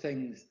 lots of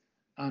things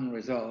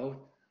unresolved,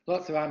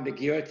 lots of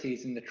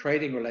ambiguities in the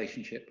trading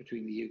relationship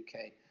between the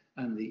UK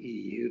and the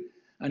EU,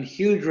 and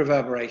huge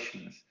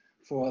reverberations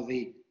for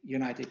the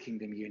United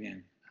Kingdom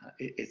Union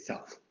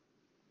itself.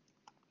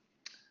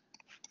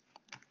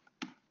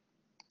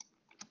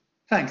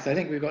 Thanks. I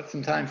think we've got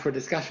some time for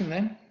discussion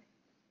then.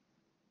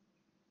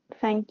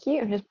 Thank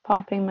you. I'm just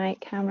popping my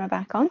camera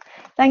back on.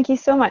 Thank you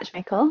so much,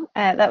 Michael.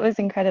 That was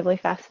incredibly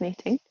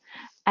fascinating.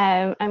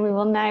 And we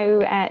will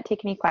now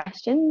take any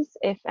questions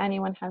if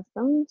anyone has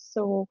them.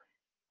 So,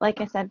 like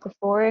I said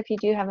before, if you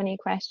do have any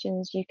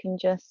questions, you can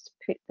just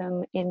put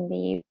them in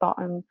the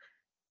bottom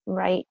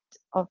right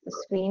of the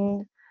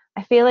screen.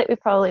 I feel like we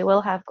probably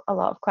will have a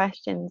lot of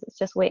questions. It's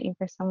just waiting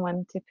for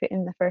someone to put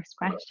in the first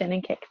question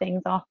and kick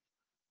things off.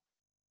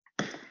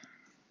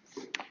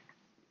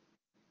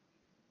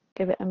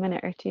 Give it a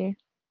minute or two.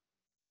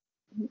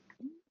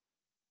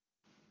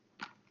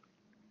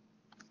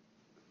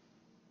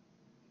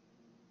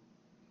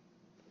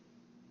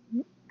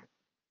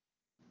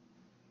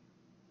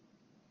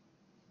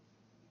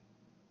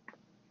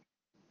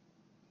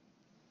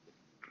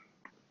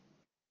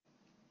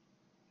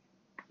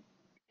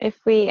 If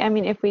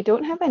we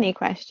don't have any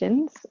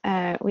questions,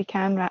 we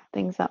can wrap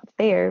things up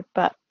there,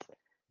 but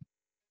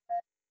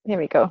here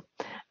we go.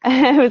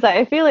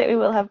 I feel like we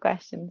will have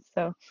questions.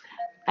 So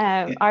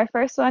our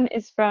first one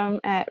is from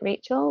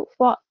Rachel.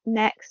 What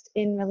next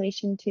in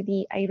relation to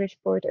the Irish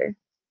border?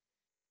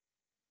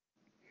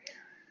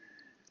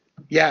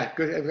 Yeah,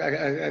 good,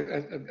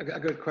 a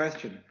good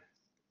question.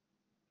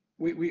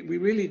 We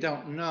really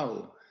don't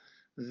know.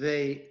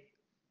 The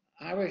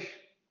Irish,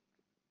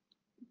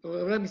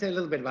 well, let me say a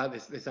little bit about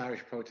this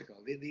Irish protocol.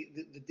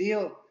 The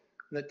deal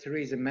that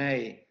Theresa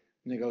May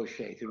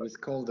negotiated was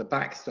called the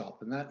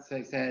backstop, and that's,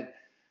 they said,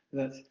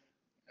 that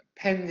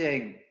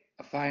pending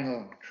a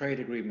final trade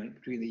agreement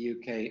between the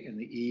UK and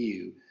the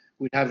EU,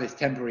 we'd have this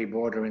temporary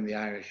border in the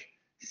Irish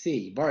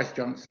Sea. Boris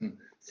Johnson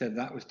said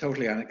that was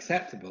totally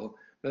unacceptable,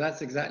 but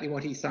that's exactly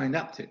what he signed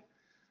up to.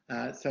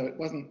 So it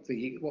wasn't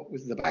what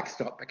was the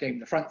backstop became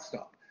the front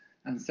stop.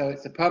 And so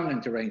it's a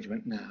permanent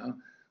arrangement now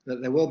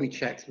that there will be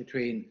checks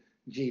between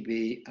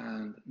GB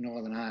and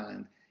Northern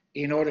Ireland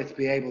in order to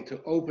be able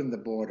to open the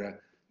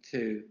border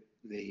to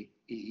the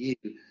EU.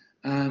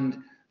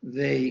 And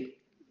the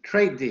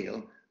trade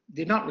deal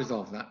did not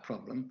resolve that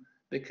problem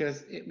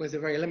because it was a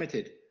very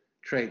limited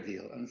trade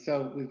deal. And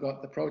so we've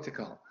got the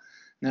protocol.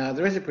 Now,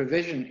 there is a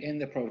provision in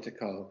the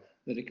protocol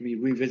that it can be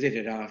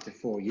revisited after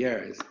 4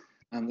 years,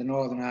 and the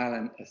Northern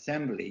Ireland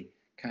Assembly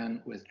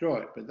can withdraw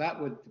it. But that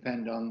would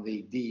depend on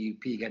the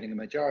DUP getting a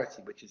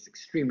majority, which is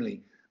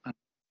extremely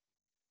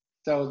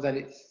so that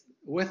it's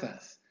with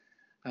us.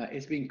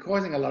 It's been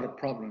causing a lot of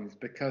problems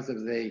because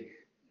of the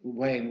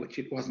way in which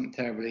it wasn't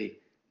terribly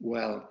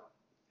well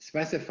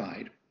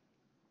specified.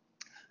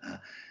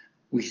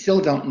 We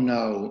still don't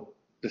know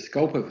the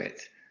scope of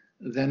it.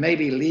 There may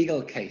be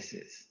legal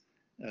cases.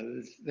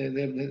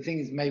 The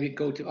things maybe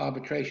go to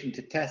arbitration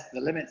to test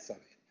the limits of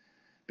it,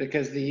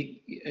 because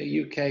the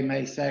UK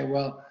may say,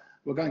 well,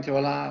 we're going to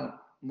allow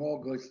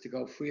more goods to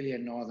go freely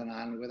in Northern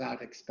Ireland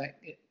without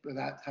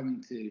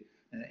having to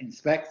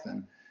inspect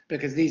them,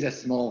 because these are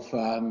small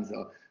firms,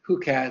 or who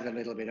cares a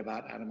little bit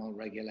about animal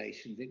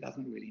regulations? It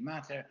doesn't really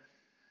matter.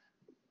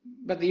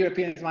 But the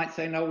Europeans might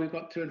say, no, we've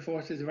got to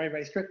enforce this very,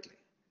 very strictly.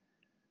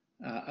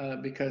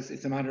 Because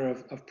it's a matter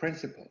of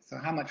principle. So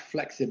how much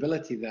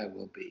flexibility there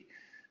will be.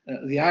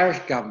 The Irish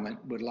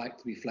government would like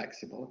to be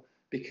flexible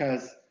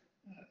because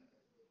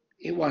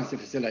it wants to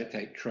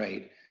facilitate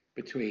trade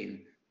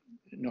between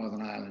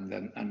Northern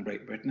Ireland and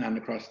Great Britain and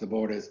across the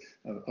borders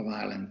of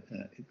Ireland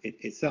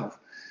itself.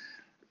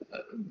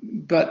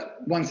 But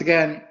once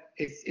again,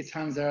 its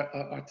hands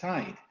are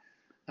tied.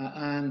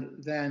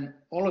 And then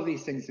all of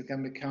these things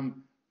can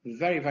become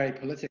very, very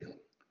political.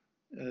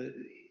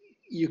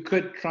 You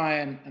could try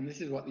and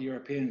this is what the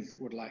Europeans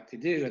would like to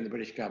do, and the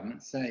British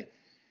government say,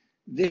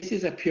 this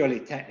is a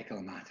purely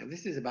technical matter.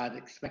 This is about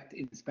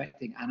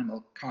inspecting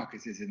animal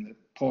carcasses in the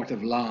port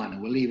of Larne,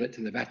 and we'll leave it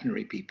to the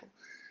veterinary people.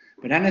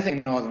 But anything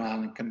in Northern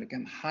Ireland can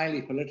become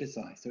highly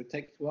politicized. So it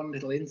takes one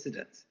little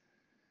incident,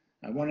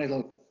 one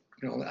little,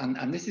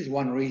 and this is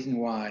one reason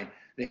why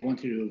they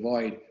wanted to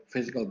avoid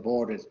physical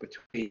borders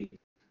between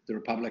the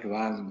Republic of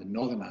Ireland and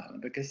Northern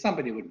Ireland, because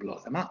somebody would blow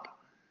them up.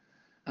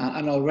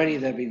 And already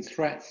there have been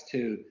threats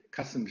to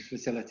customs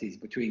facilities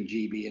between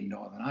GB and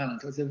Northern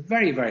Ireland. So it's a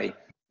very, very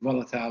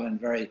volatile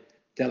and very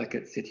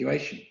delicate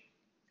situation.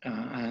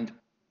 And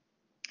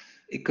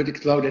it could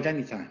explode at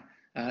any time.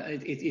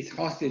 It's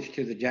hostage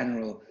to the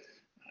general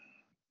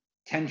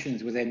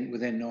tensions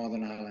within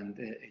Northern Ireland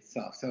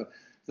itself. So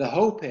the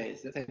hope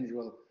is that things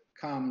will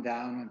calm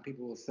down and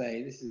people will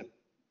say this is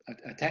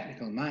a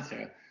technical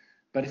matter.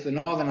 But if the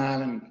Northern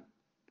Ireland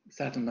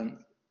settlement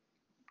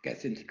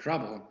gets into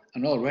trouble,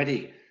 and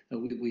already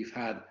we've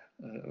had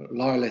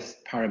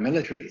loyalist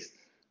paramilitaries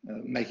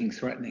making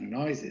threatening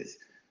noises,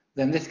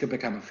 then this could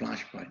become a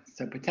flashpoint.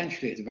 So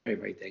potentially it's very,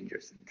 very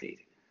dangerous indeed.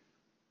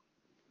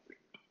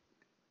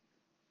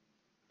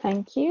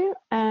 Thank you.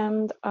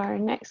 And our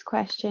next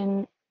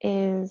question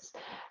is,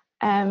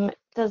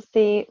 does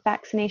the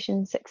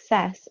vaccination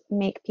success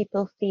make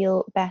people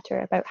feel better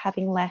about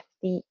having left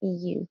the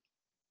EU?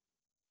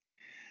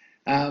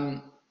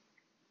 I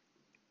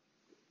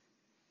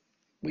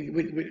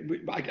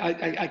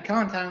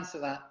can't answer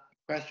that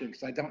question,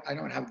 because I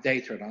don't have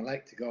data, and I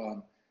like to go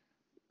on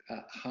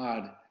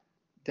hard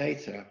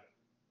data.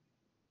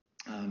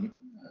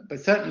 But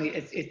certainly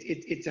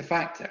it's a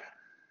factor.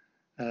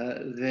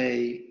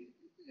 The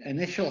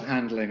initial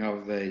handling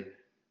of the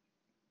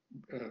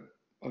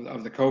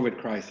COVID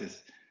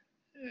crisis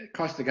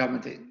cost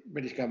the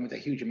British government, a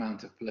huge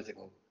amount of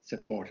political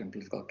support and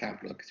political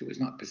capital, because it was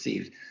not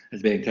perceived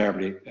as being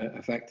terribly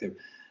effective.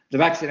 The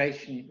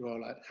vaccination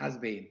rollout has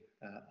been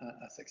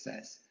a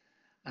success,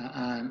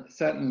 and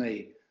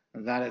certainly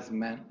that has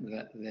meant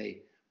that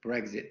the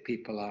Brexit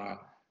people are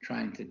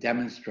trying to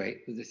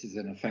demonstrate that this is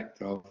an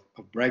effect of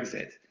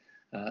Brexit.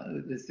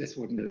 This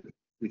wouldn't have, if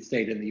we'd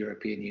stayed in the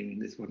European Union,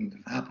 this wouldn't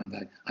have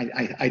happened.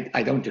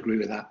 I don't agree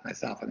with that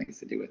myself. I think it's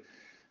to do with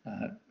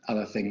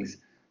other things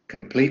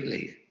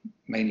completely,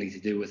 mainly to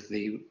do with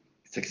the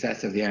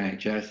success of the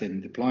NHS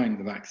in deploying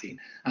the vaccine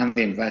and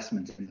the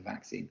investment in the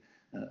vaccine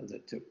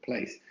that took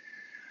place.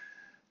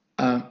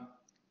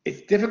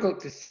 It's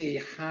difficult to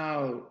see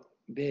how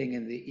being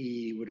in the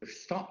EU would have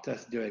stopped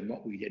us doing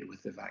what we did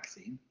with the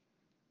vaccine.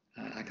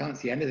 I can't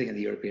see anything in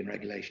the European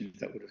regulations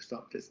that would have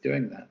stopped us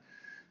doing that.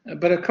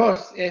 But of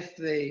course, if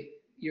the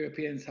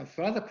Europeans have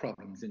further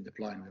problems in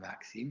deploying the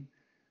vaccine,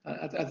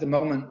 at the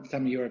moment,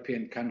 some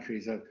European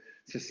countries have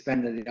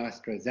suspended the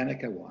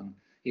AstraZeneca one.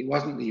 It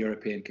wasn't the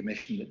European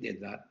Commission that did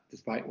that,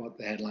 despite what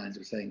the headlines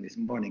were saying this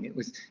morning. It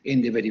was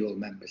individual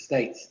member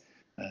states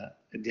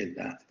that did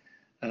that.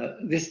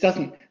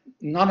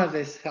 None of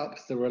this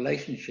helps the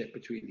relationship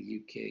between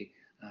the UK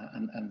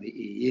and the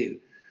EU.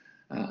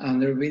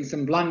 And there have been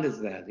some blunders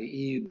there. The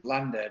EU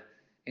blundered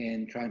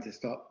in trying to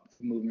stop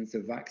the movements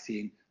of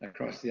vaccine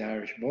across the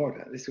Irish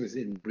border. This was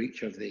in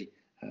breach of the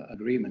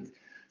agreement.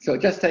 So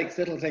it just takes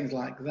little things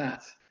like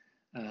that,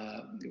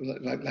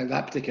 like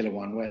that particular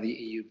one where the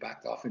EU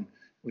backed off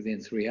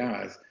within 3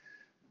 hours,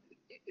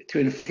 to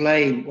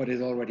inflame what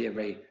is already a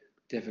very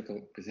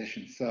difficult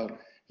position. So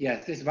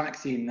yes, this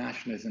vaccine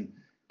nationalism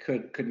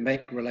could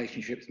make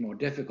relationships more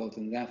difficult,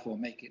 and therefore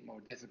make it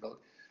more difficult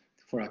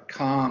for a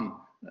calm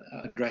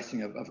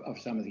addressing of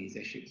some of these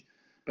issues.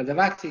 But the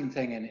vaccine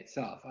thing in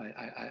itself,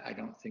 I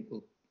don't think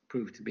will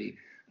prove to be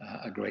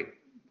a great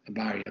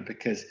barrier,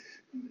 because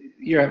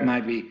Europe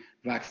might be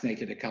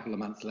vaccinated a couple of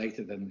months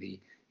later than the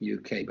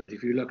UK. But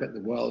if you look at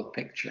the world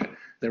picture,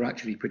 they're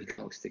actually pretty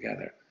close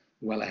together,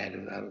 well ahead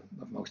of that of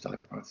most other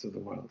parts of the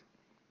world.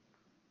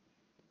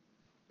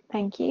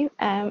 Thank you.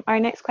 Our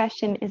next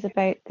question is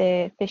about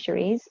the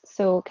fisheries.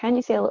 So can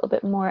you say a little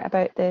bit more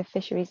about the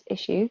fisheries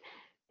issue?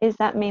 Is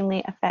that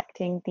mainly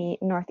affecting the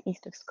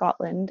northeast of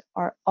Scotland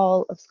or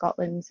all of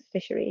Scotland's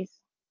fisheries?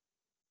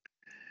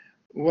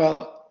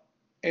 Well,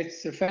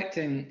 it's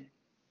affecting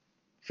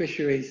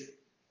fisheries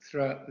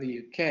throughout the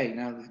UK.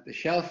 Now, the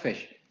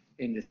shellfish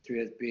industry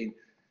has been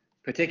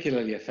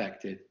particularly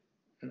affected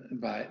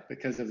by it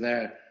because of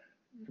their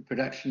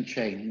production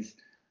chains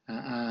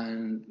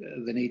and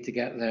the need to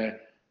get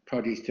their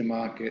produce to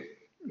market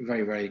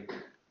very, very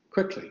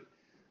quickly.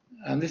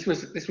 And this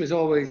was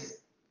always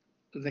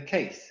the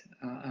case.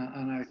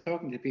 And I was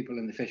talking to people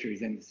in the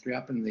fisheries industry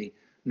up in the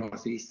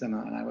northeast, and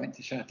I went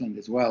to Shetland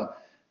as well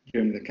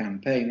during the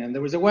campaign, and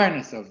there was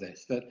awareness of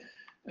this, that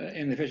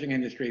in the fishing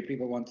industry,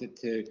 people wanted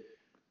to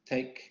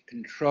take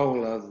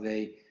control of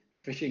the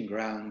fishing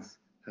grounds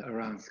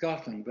around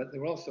Scotland, but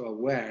they're also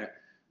aware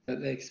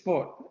that they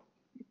export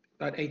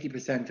about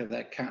 80% of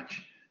their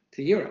catch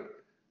to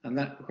Europe, and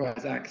that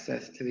requires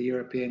access to the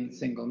European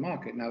single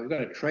market. Now, we've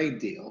got a trade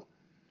deal,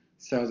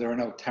 so there are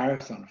no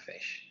tariffs on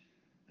fish,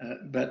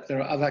 but there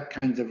are other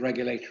kinds of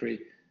regulatory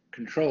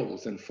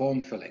controls and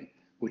form filling,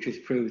 which has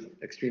proved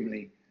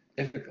extremely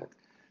difficult.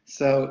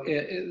 So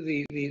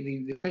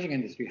the fishing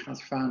industry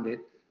has found it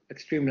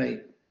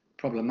extremely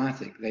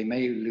problematic. They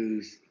may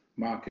lose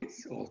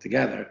markets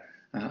altogether,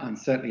 and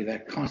certainly their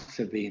costs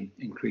have been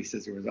increased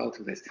as a result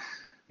of this.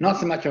 Not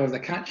so much over the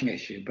catching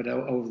issue, but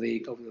over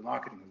the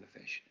marketing of the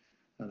fish,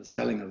 the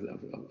selling of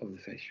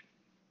the fish.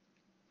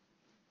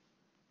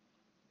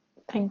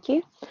 Thank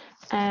you.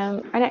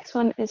 Our next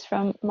one is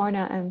from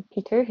Morna and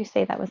Peter, who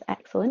say that was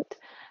excellent.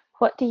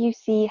 What do you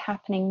see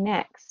happening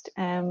next?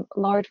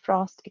 Lord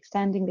Frost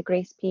extending the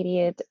grace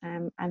period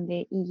and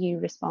the EU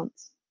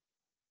response.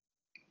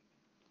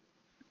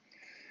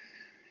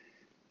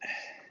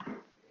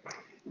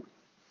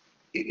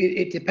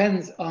 It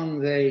depends on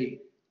the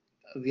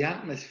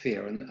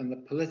atmosphere and the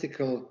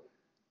political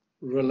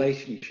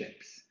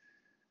relationships,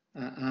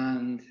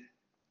 and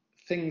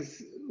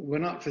things were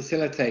not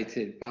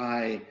facilitated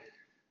by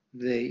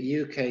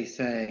the UK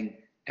saying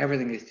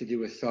everything is to do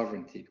with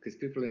sovereignty, because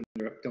people in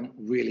Europe don't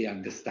really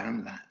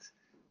understand that.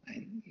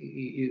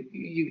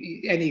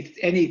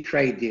 Any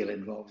trade deal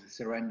involves a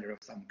surrender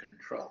of some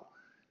control.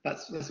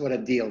 That's what a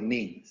deal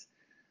means.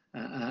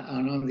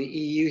 And on the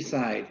EU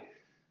side,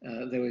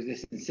 there was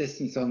this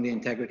insistence on the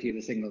integrity of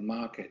the single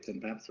market,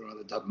 and perhaps a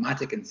rather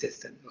dogmatic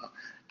insistence. Well,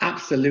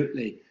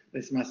 absolutely,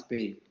 this must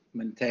be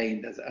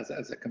maintained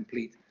as a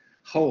complete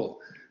whole,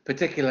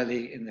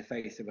 particularly in the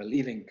face of a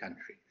leaving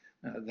country.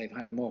 They've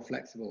had more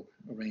flexible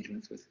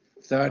arrangements with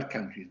third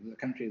countries, with the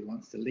country that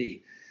wants to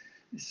leave.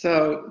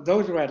 So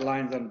those red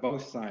lines on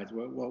both sides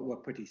were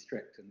pretty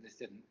strict, and this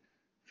didn't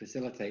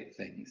facilitate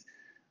things.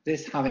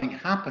 This having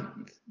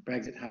happened,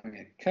 Brexit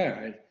having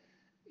occurred,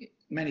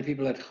 many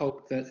people had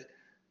hoped that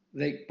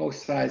both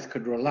sides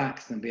could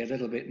relax and be a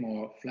little bit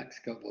more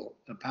flexible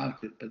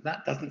about it, but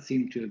that doesn't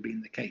seem to have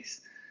been the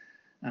case.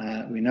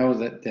 We know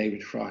that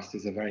David Frost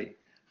is a very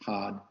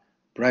hard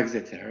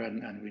Brexiter,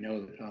 and we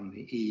know that on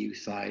the EU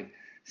side,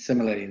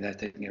 similarly, they're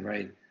taking a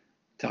very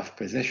tough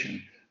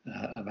position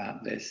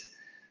about this.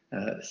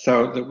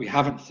 So that we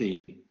haven't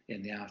seen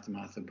in the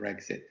aftermath of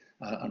Brexit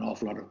an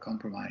awful lot of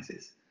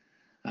compromises.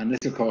 And this,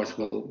 of course,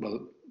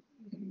 will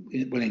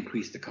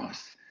increase the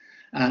cost.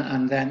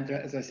 And then,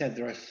 as I said,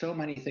 there are so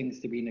many things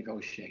to be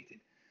negotiated.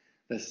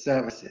 There's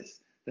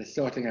services, there's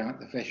sorting out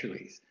the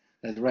fisheries,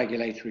 there's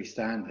regulatory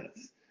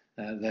standards,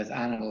 there's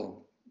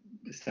animal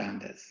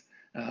standards.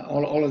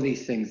 All of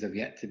these things have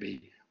yet to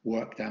be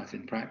worked out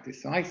in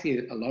practice. So I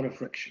see a lot of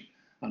friction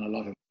and a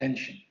lot of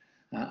tension.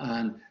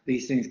 And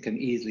these things can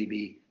easily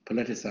be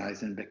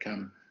politicized and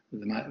become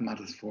the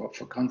matters for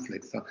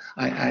conflict. So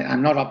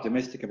I'm not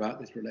optimistic about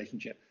this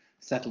relationship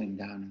settling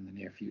down in the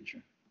near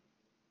future.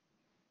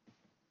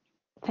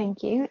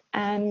 Thank you.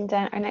 And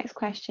our next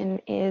question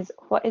is,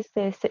 what is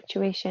the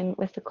situation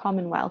with the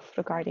Commonwealth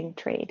regarding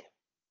trade?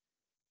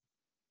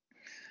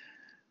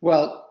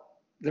 Well,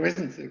 there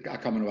isn't a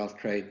Commonwealth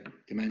trade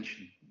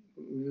dimension.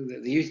 There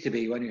used to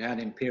be when you had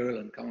imperial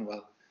and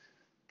Commonwealth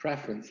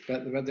preference,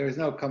 but there is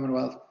no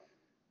Commonwealth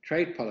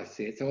trade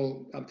policy. It's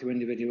all up to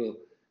individual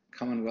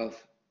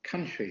Commonwealth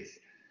countries.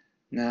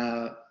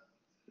 Now,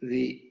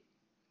 the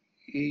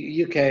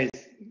UK is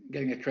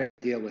getting a trade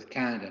deal with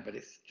Canada, but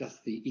it's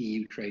just the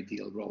EU trade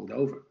deal rolled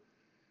over.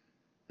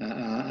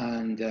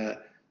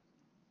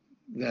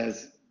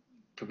 There's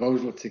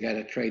proposal to get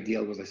a trade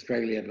deal with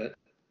Australia, but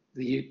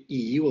the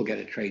EU will get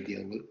a trade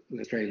deal with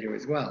Australia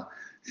as well.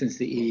 Since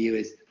the EU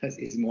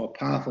is more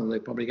powerful, they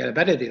probably get a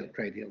better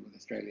trade deal with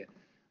Australia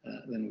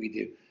than we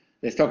do.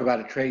 Let's talk about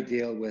a trade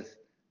deal with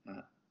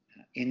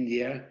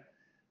India.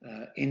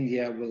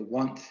 India will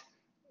want,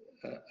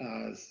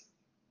 as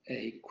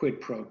a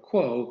quid pro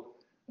quo,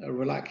 a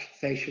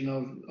relaxation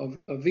of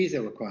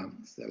visa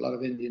requirements. A lot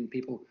of Indian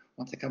people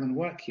want to come and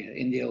work here.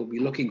 India will be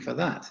looking for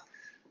that.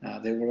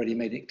 They've already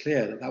made it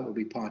clear that that will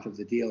be part of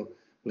the deal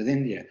with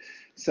India.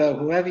 So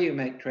whoever you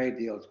make trade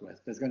deals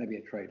with, there's going to be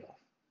a trade-off.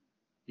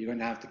 You're going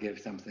to have to give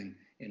something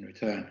in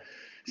return.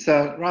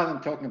 So rather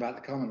than talking about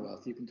the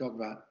Commonwealth, you can talk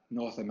about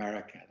North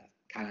America,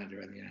 Canada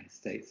and the United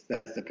States.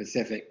 There's the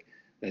Pacific,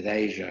 there's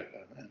Asia,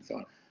 and so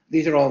on.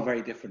 These are all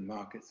very different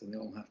markets, and they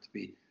all have to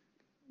be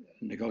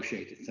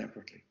negotiated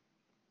separately.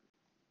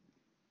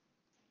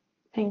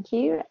 Thank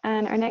you.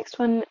 And our next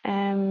one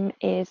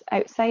is,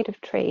 outside of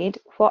trade,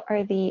 what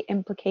are the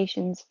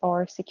implications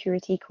for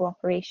security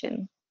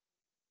cooperation?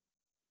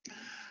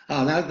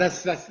 Oh,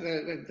 that's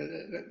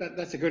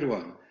a good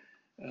one,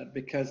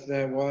 because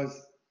there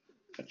was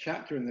a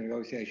chapter in the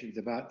negotiations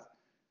about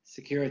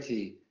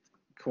security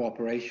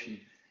cooperation.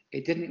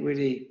 It didn't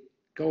really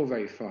go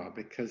very far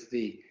because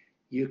the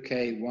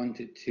UK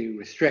wanted to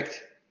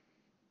restrict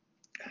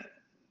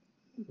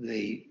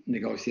the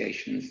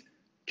negotiations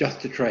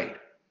just to trade.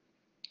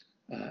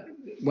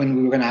 When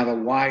we were going to have a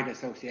wide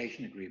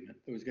association agreement,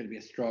 there was going to be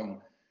a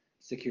strong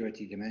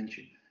security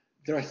dimension.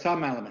 There are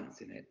some elements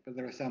in it, but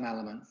there are some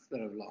elements that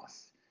have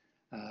lost.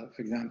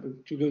 For example,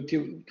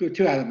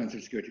 two elements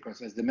of security, of course,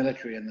 there's the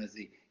military and there's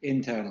the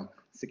internal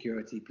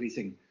security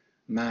policing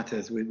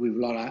matters. We've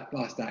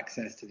lost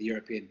access to the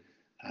European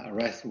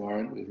arrest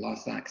warrant. We've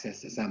lost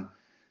access to some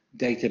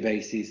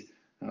databases.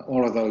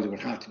 All of those would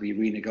have to be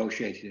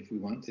renegotiated if we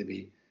want to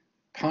be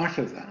part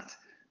of that.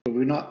 But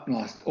we've not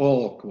lost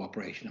all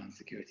cooperation on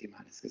security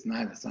matters because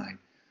neither side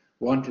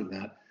wanted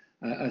that.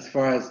 As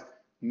far as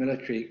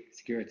military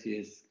security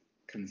is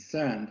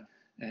concerned,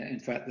 in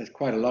fact, there's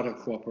quite a lot of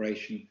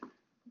cooperation,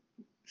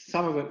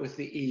 some of it with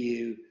the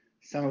EU,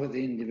 some of it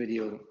the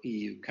individual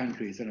EU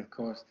countries, and of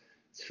course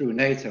through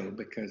NATO,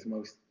 because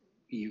most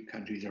EU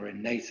countries are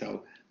in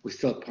NATO. We're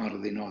still part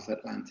of the North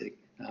Atlantic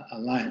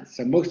Alliance.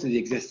 So most of the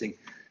existing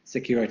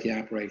security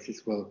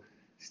apparatus will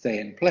stay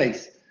in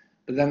place.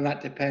 But then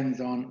that depends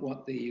on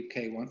what the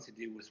UK wants to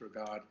do with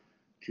regard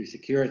to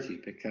security,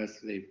 because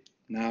they've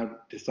now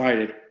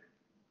decided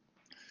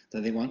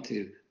that they want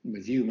to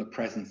resume a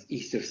presence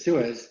east of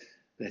Suez.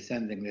 They're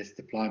sending this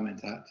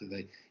deployment out to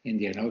the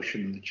Indian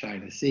Ocean and the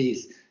China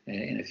Seas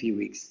in a few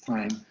weeks'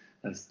 time.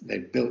 As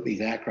they've built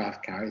these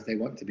aircraft carriers, they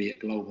want to be a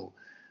global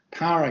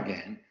power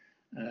again.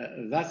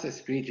 That's a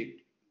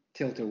strategic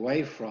tilt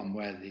away from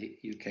where the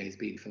UK has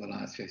been for the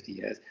last 50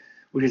 years,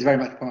 which is very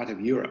much part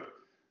of Europe,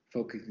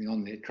 focusing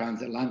on the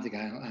transatlantic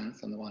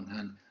alliance on the one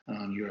hand and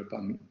on Europe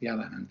on the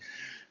other hand.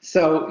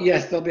 So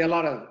yes, there'll be a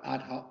lot of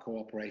ad hoc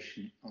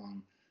cooperation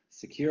on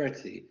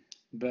security,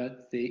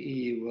 but the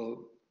EU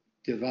will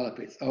develop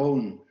its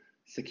own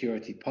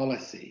security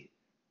policy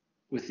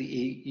with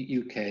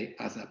the UK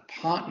as a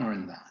partner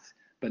in that,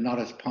 but not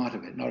as part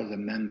of it, not as a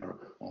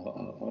member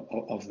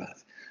of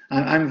that.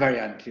 I'm very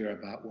unclear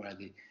about where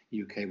the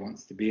UK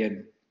wants to be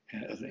in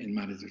in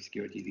matters of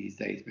security these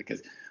days,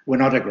 because we're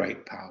not a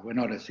great power, we're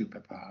not a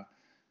superpower,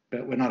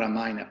 but we're not a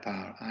minor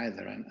power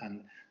either.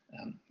 And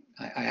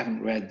I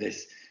haven't read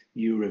this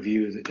new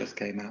review that just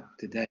came out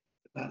today.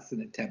 That's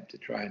an attempt to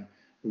try and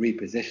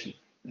reposition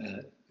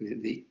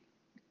the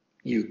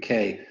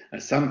UK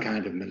as some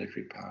kind of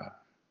military power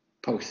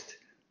post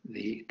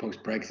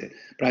Brexit.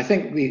 But I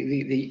think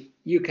the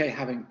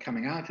UK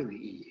coming out of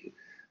the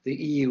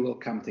EU will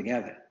come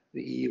together.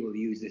 The EU will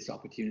use this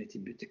opportunity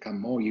to become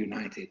more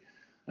united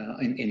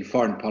in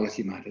foreign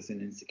policy matters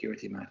and in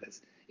security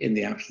matters in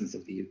the absence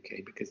of the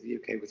UK, because the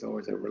UK was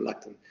always a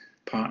reluctant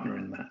partner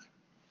in that.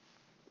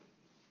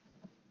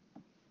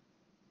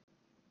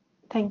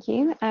 Thank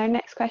you. Our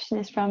next question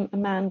is from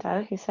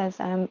Amanda, who says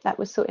that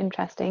was so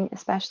interesting,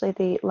 especially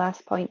the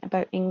last point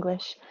about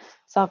English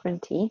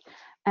sovereignty.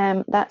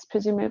 That's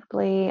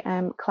presumably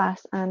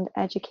class and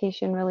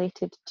education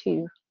related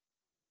too.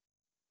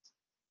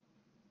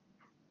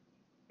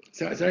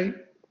 Sorry?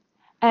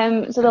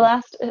 So the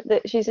last,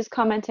 she's just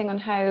commenting on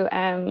how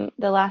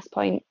the last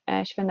point,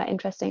 she found that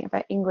interesting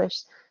about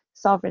English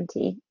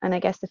sovereignty, and I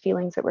guess the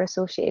feelings that were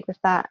associated with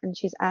that. And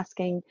she's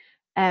asking,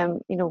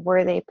 you know,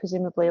 were they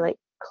presumably like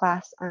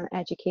class and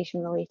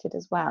education related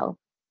as well?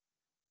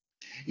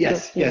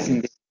 Yes, yes,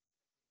 indeed.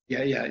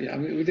 Yeah. I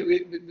mean,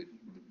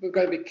 we've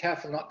got to be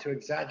careful not to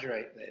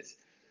exaggerate this,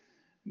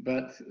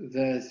 but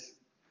there's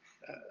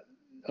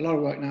a lot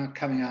of work now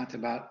coming out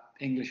about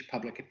English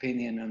public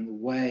opinion and the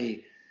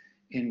way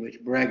in which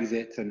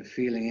Brexit and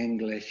feeling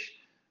English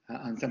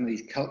and some of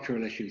these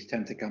cultural issues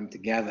tend to come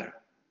together.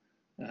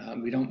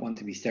 We don't want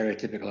to be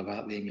stereotypical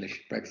about the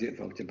English Brexit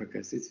voter,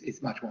 because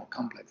it's much more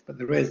complex, but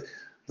there is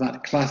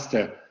that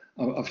cluster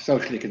of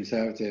socially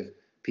conservative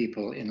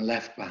people in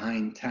left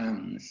behind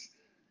towns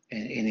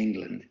in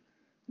England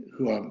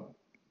who are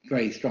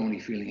very strongly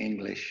feeling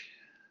English,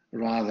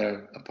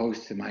 rather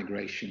opposed to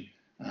migration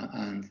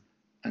and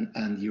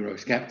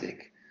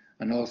Eurosceptic.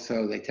 And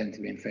also they tend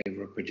to be in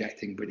favour of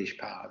projecting British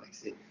power. They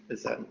see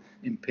there's an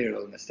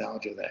imperial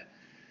nostalgia there.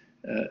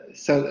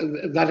 So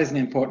that is an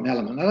important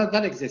element. Now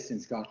that exists in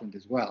Scotland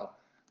as well,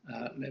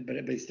 but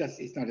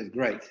it's not as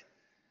great.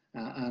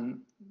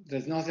 And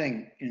there's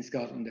nothing in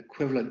Scotland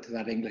equivalent to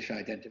that English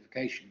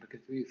identification,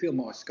 because if you feel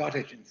more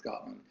Scottish in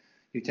Scotland,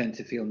 you tend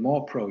to feel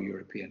more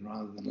pro-European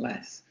rather than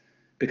less,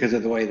 because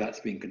of the way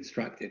that's been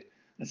constructed.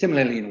 And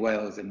similarly in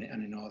Wales and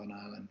in Northern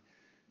Ireland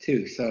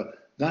too. So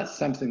that's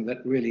something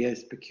that really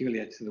is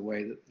peculiar to the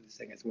way that this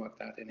thing has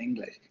worked out in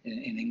England.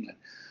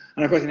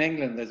 And of course, in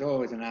England, there's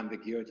always an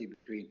ambiguity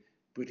between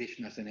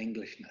Britishness and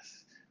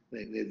Englishness.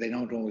 They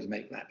don't always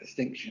make that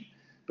distinction.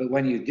 But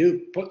when you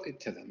do put it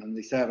to them, and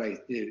the surveys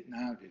do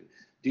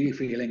you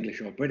feel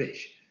English or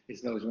British?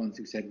 It's those ones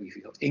who said we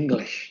feel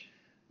English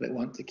that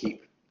want to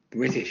keep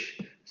British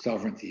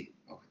sovereignty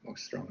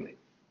most strongly.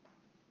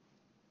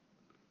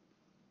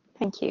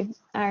 Thank you.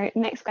 Our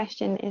next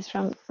question is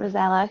from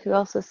Rosella, who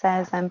also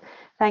says,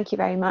 thank you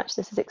very much.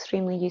 This is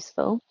extremely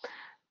useful.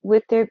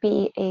 Would there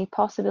be a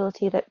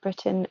possibility that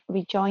Britain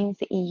rejoins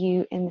the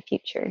EU in the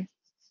future?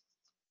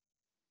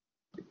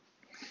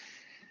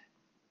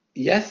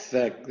 Yes,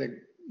 there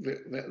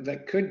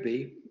could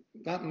be.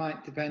 That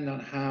might depend on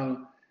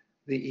how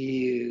the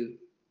EU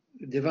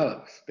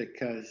develops,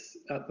 because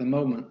at the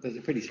moment there's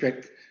a pretty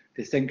strict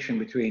distinction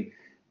between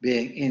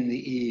being in the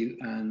EU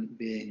and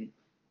being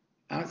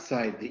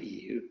outside the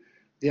EU.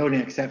 The only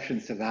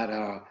exceptions to that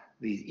are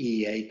these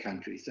EEA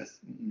countries, just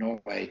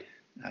Norway,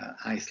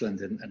 Iceland,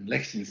 and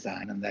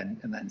Liechtenstein, and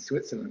then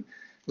Switzerland,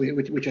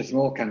 which are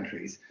small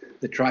countries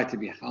that try to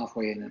be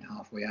halfway in and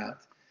halfway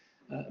out.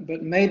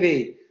 But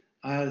maybe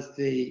as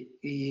the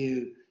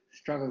EU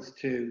struggles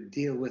to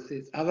deal with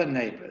its other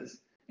neighbours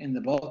in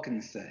the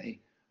Balkans, say,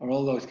 are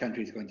all those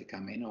countries going to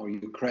come in, or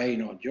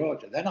Ukraine or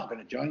Georgia? They're not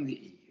going to join the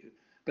EU,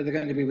 but they're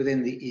going to be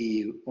within the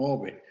EU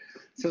orbit.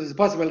 So there's a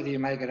possibility you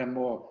may get a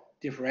more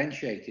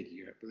differentiated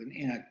Europe, with an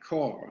inner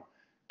core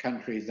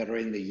countries that are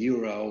in the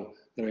Euro,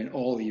 they're in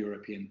all the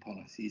European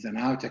policies, an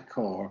outer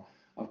core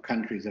of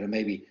countries that are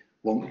maybe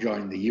won't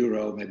join the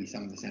Euro, maybe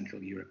some of the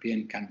Central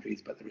European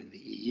countries, but they're in the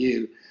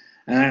EU,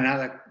 and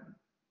another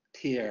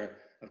tier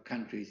of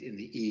countries in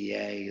the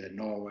EEA, the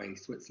Norway,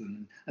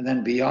 Switzerland, and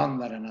then beyond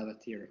that another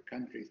tier of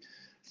countries.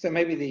 So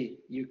maybe the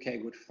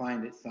UK would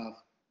find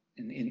itself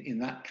in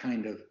that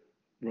kind of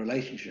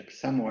relationship,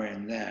 somewhere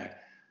in there,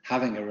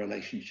 having a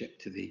relationship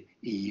to the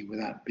EU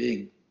without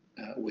being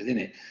within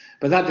it.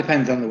 But that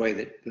depends on the way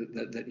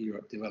that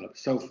Europe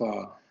develops. So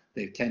far,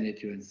 they've tended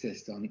to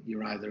insist on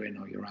you're either in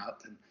or you're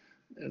out.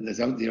 And there's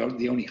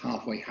the only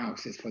halfway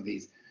house is for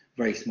these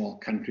very small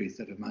countries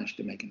that have managed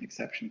to make an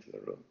exception to the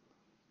rule.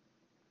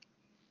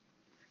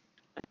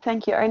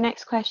 Thank you. Our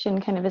next question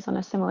kind of is on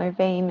a similar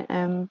vein.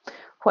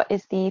 What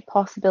is the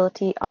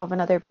possibility of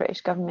another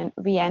British government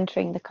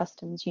re-entering the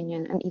customs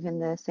union and even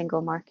the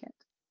single market?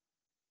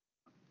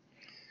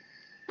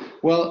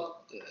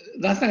 Well,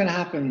 that's not going to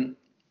happen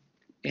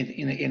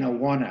in a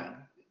one-er.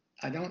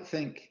 I don't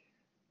think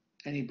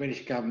any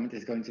British government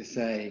is going to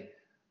say,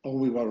 oh,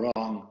 we were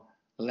wrong,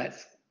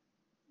 let's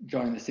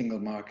join the single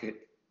market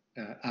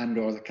and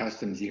or the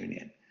customs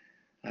union.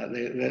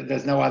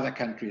 There's no other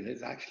country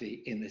that's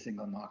actually in the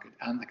single market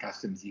and the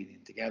customs union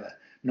together.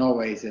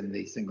 Norway's in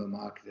the single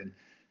market and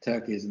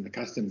Turkey is in the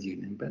customs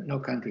union, but no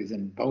country's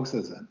in both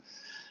of them.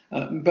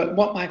 But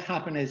what might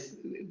happen is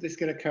this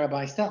could occur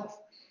by stealth.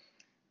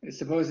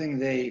 Supposing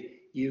the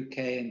UK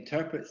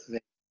interprets the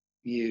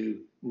new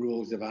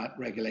rules about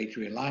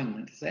regulatory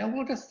alignment to say, oh,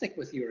 we'll just stick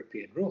with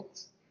European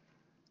rules,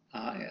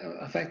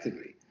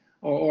 effectively.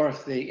 Or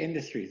if the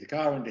industry, the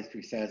car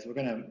industry says, we're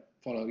going to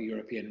follow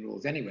European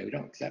rules anyway, we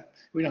don't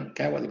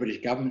care what the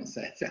British government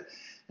says,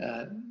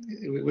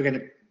 we're going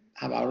to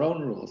have our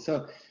own rules.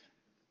 So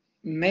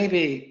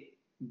maybe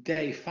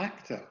de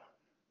facto,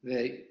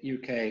 the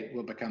UK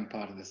will become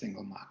part of the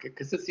single market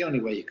because it's the only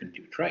way you can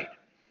do trade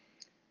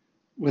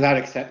without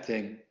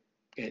accepting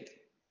it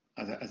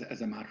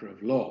as a matter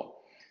of law.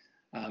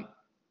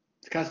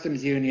 The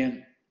customs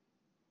union,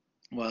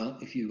 well,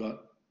 if you've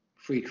got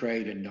free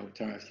trade and no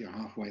tariffs, you're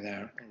halfway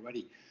there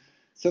already.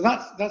 So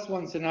that's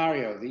one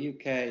scenario. The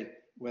UK,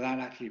 without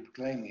actually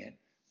proclaiming it,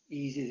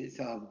 eases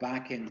itself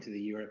back into the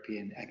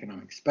European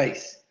economic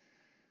space.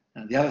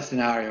 And the other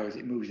scenario is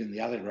it moves in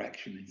the other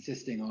direction,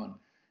 insisting on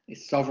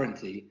its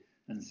sovereignty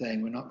and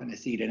saying we're not going to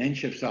cede an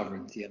inch of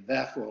sovereignty and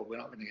therefore we're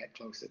not going to get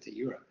closer to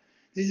Europe.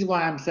 This is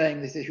why I'm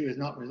saying this issue is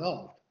not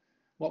resolved.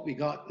 What we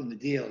got in the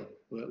deal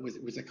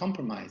was a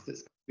compromise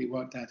that's going to be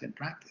worked out in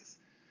practice.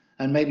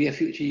 And maybe a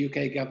future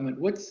UK government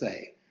would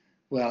say,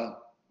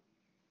 well,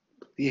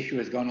 the issue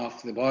has gone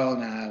off the boil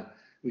now,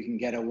 we can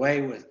get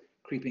away with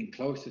creeping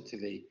closer to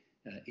the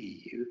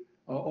EU,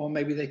 or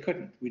maybe they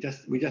couldn't. We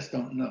just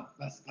don't know.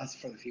 That's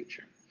for the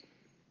future.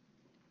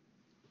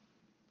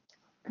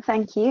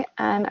 Thank you.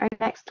 And our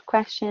next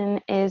question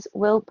is,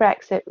 will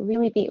Brexit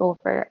really be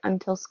over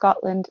until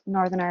Scotland,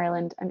 Northern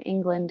Ireland and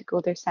England go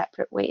their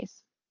separate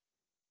ways?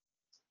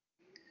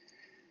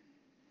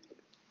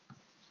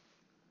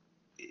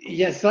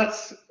 Yes,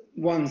 that's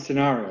one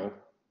scenario,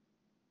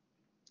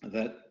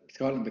 that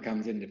Scotland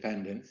becomes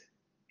independent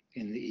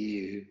in the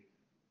EU,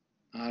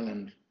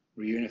 Ireland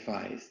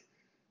reunifies.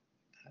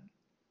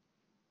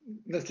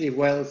 Let's leave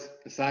Wales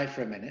aside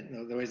for a minute.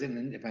 There is an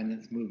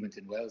independence movement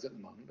in Wales at the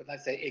moment, but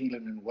let's say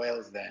England and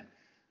Wales then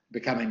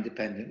become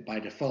independent by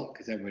default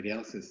because everybody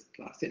else is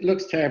lost. It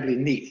looks terribly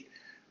neat,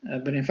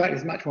 but in fact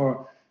it's much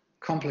more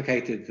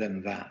complicated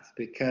than that,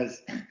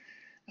 because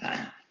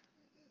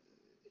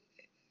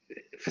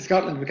for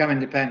Scotland to become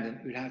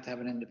independent, we'd have to have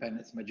an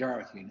independence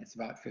majority, and it's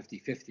about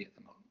 50-50 at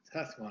the moment. So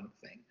that's one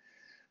thing.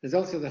 There's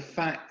also the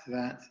fact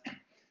that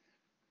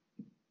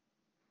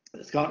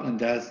Scotland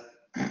does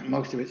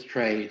most of its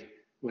trade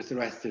with the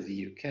rest of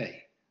the UK,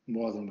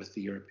 more than with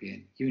the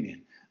European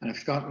Union. And if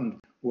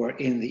Scotland were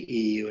in the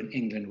EU and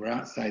England were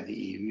outside the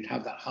EU, you'd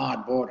have that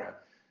hard border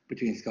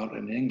between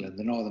Scotland and England,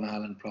 the Northern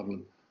Ireland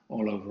problem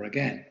all over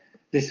again.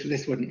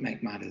 This wouldn't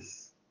make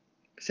matters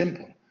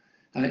simple.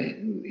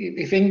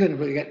 If England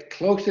were to get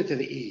closer to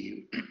the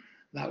EU,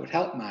 that would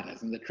help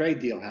matters, and the trade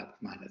deal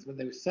helped matters, but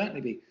there would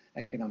certainly be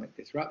economic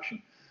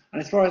disruption.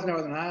 And as far as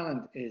Northern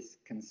Ireland is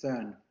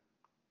concerned,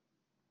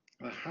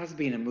 there has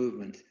been a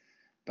movement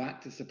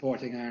back to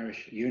supporting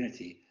Irish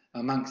unity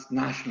amongst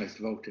nationalist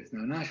voters.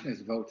 Now,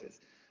 nationalist voters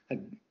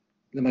had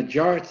the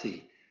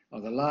majority, or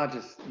the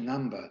largest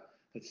number,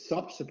 had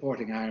stopped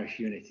supporting Irish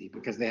unity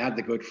because they had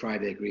the Good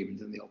Friday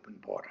Agreement and the open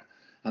border,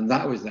 and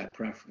that was their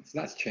preference.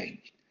 That's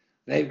changed.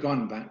 They've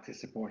gone back to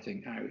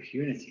supporting Irish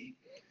unity,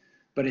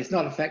 but it's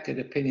not affected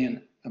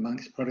opinion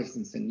amongst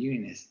Protestants and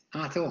Unionists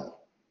at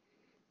all.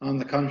 On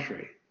the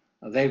contrary,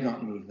 they've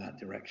not moved that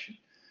direction.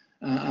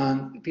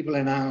 And people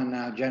in Ireland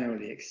now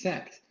generally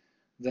accept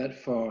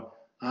that for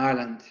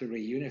Ireland to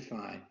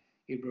reunify,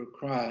 it would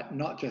require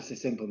not just a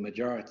simple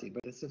majority,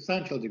 but a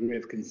substantial degree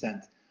of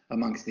consent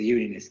amongst the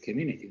unionist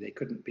community. They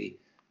couldn't be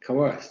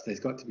coerced. There's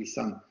got to be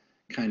some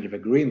kind of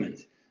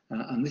agreement.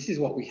 And this is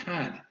what we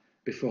had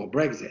before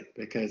Brexit,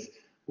 because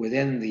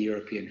within the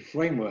European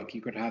framework,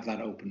 you could have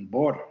that open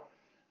border,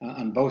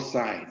 and both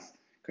sides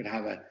could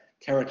have a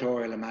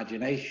territorial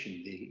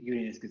imagination. The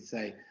unionists could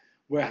say,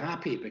 we're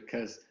happy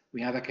because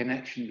we have a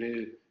connection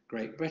to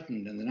Great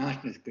Britain, and the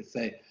nationalists could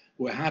say,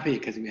 we're happy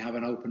because we have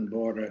an open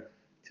border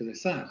to the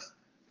south.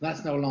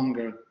 That's no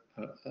longer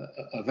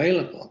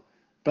available,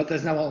 but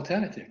there's no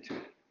alternative to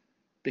it,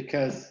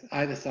 because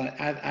either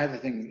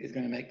thing is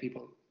going to make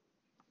people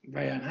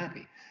very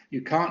unhappy.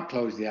 You can't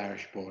close the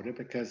Irish border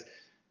because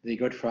the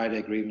Good Friday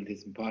Agreement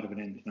isn't part of an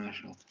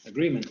international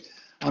agreement.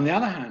 On the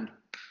other hand,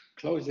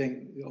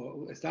 closing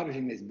or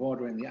establishing this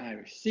border in the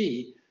Irish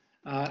Sea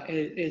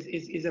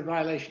is a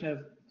violation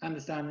of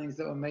understandings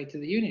that were made to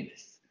the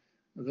Unionists,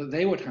 that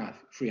they would have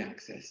free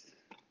access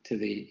to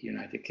the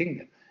United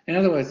Kingdom. In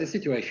other words, the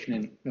situation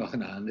in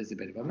Northern Ireland is a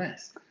bit of a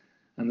mess,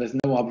 and there's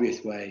no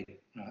obvious way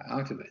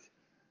out of it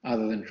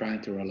other than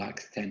trying to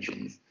relax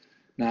tensions.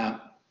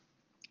 Now,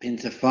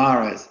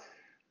 insofar as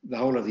the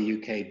whole of the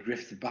UK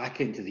drifts back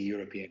into the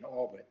European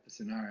orbit, the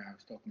scenario I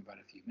was talking about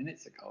a few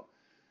minutes ago,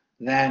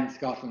 then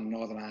Scotland,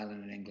 Northern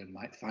Ireland and England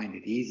might find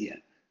it easier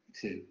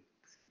to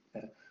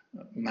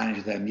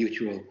manage their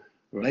mutual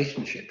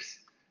relationships.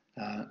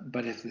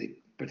 But if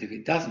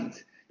it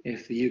doesn't,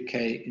 if the UK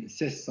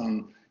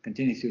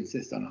continues to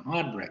insist on a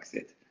hard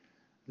Brexit,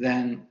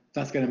 then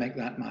that's going to make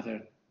that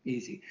matter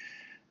easy.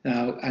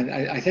 Now,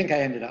 I think I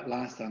ended up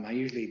last time, I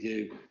usually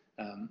do,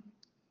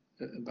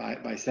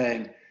 by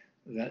saying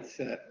that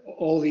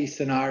all these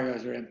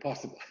scenarios are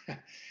impossible.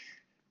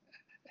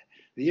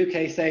 The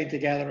UK staying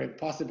together,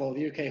 impossible.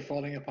 The UK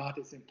falling apart,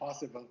 it's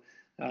impossible.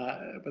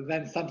 But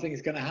then something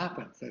is going to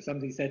happen. So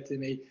somebody said to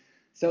me,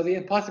 so the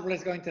impossible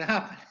is going to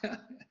happen.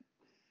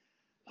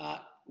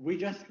 We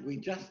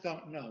just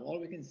don't know. All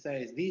we can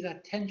say is these are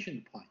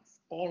tension points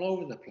all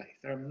over the place.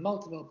 There are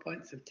multiple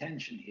points of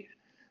tension here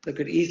that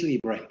could easily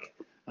break.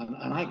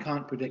 And I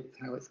can't predict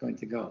how it's going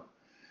to go.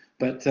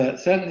 But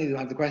certainly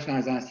the question I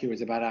was asked here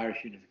was about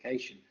Irish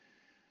unification.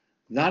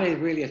 That is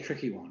really a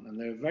tricky one. And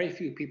there are very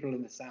few people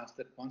in the South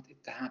that want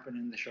it to happen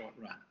in the short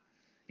run.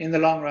 In the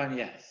long run,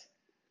 yes.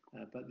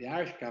 But the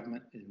Irish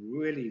government is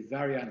really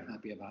very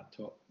unhappy about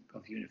talk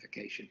of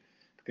unification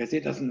because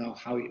it doesn't know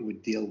how it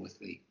would deal with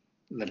the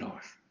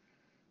North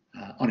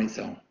on its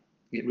own.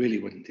 It really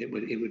wouldn't. It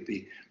would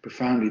be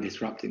profoundly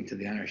disrupting to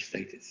the Irish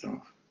state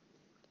itself.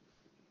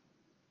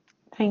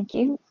 Thank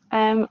you.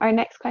 Our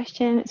next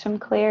question is from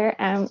Claire.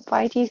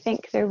 Why do you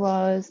think there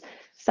was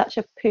such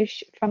a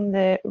push from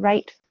the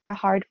right for a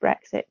hard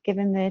Brexit,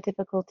 given the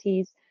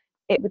difficulties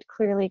it would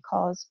clearly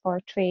cause for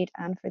trade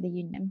and for the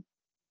Union?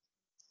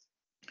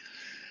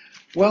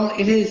 Well,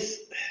 it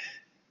is,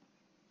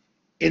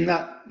 in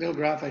that little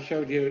graph I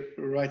showed you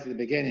right at the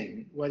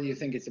beginning, whether you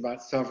think it's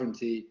about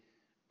sovereignty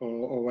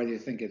or whether you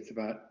think it's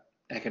about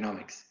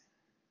economics.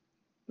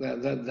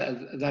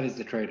 That is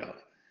the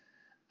trade-off.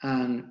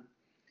 And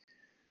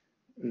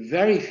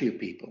very few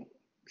people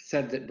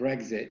said that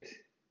Brexit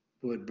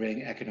would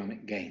bring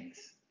economic gains.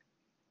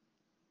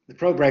 The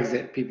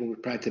pro-Brexit people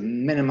would try to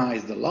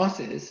minimize the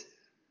losses,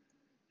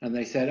 and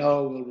they said,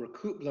 oh, we'll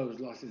recoup those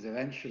losses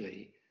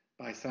eventually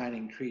by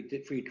signing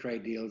free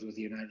trade deals with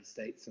the United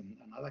States and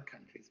other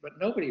countries. But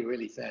nobody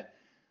really said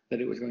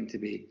that it was going to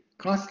be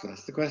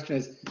costless. The question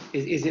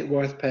is it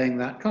worth paying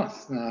that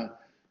cost? Now,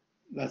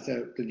 that's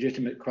a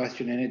legitimate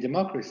question in a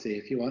democracy.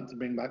 If you want to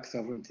bring back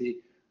sovereignty,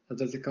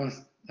 there's a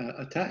cost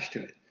attached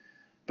to it.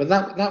 But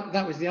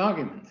that was the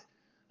argument.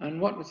 And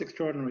what was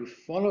extraordinary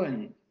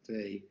following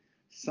the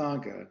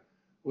saga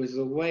was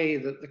the way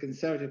that the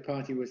Conservative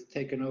Party was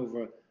taken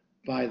over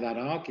by that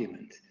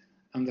argument,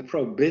 and the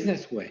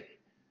pro-business wing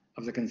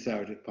of the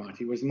Conservative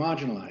Party was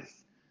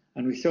marginalised.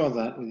 And we saw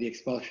that with the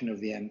expulsion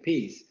of the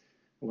MPs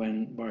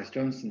when Boris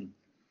Johnson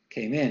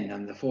came in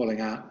and the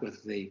falling out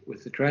with the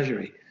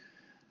Treasury.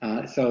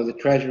 So the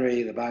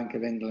Treasury, the Bank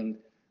of England,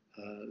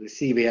 the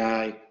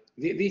CBI,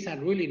 these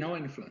had really no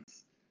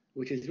influence,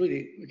 which is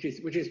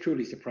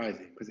truly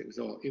surprising because it was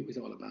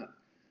all about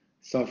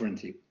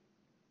sovereignty.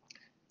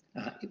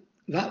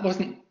 That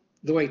wasn't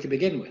the way to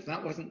begin with.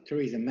 That wasn't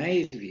Theresa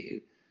May's view.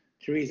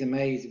 Theresa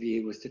May's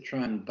view was to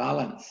try and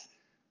balance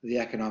the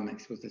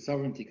economics with the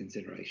sovereignty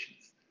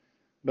considerations.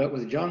 But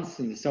with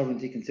Johnson, the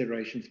sovereignty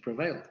considerations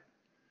prevailed.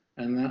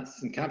 And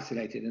that's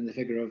encapsulated in the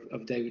figure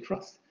of David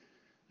Frost.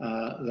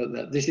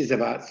 That this is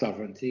about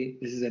sovereignty,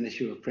 this is an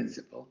issue of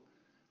principle,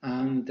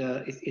 and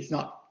it's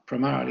not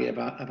primarily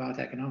about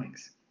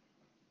economics.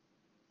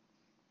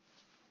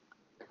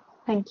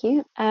 Thank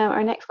you.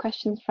 Our next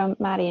question is from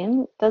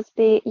Marion. Does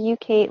the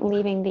UK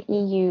leaving the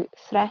EU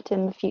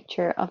threaten the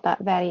future of that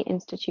very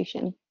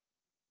institution?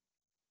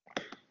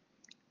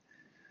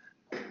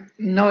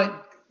 No, it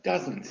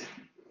doesn't.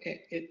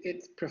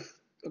 It's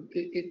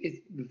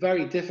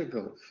very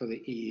difficult for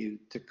the EU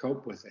to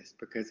cope with this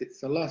because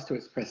it's a loss to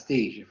its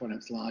prestige if one of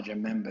its larger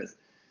members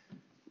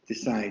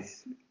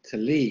decides to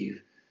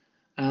leave.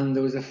 And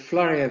there was a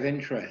flurry of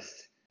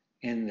interest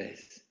in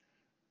this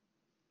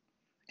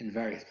in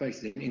various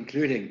places,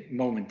 including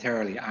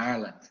momentarily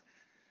Ireland.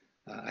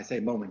 I say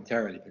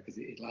momentarily because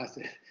it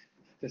lasted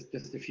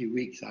just a few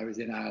weeks. I was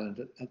in Ireland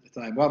at the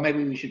time. Well,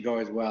 maybe we should go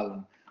as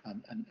well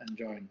and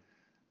join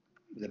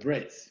the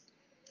Brits.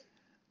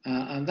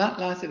 And that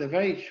lasted a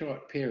very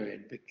short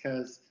period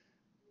because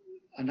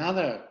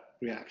another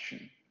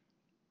reaction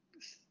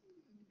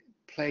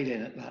played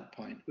in at that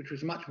point, which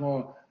was much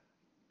more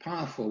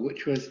powerful,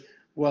 which was,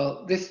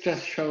 well, this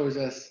just shows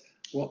us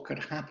what could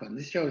happen.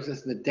 This shows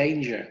us the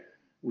danger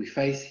we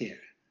face here,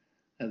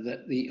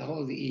 that the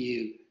whole of the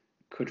EU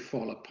could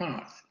fall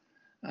apart.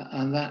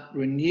 And that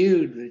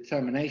renewed the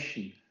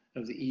determination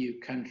of the EU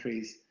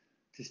countries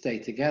to stay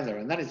together.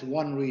 And that is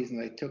one reason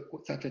they took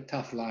such a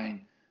tough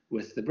line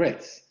with the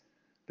Brits,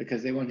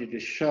 because they wanted to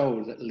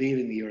show that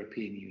leaving the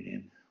European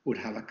Union would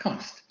have a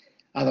cost.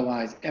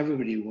 Otherwise,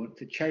 everybody would want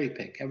to cherry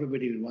pick.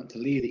 Everybody would want to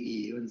leave the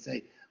EU and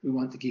say, we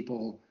want to keep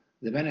all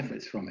the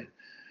benefits from it.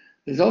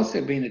 There's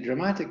also been a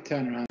dramatic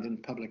turnaround in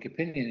public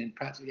opinion in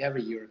practically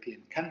every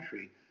European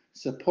country.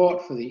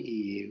 Support for the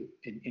EU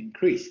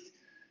increased.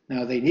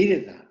 Now, they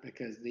needed that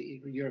because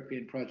the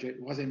European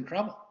project was in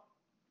trouble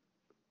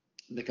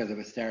because of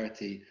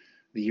austerity,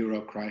 the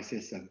euro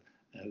crisis, and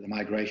the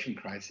migration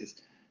crisis.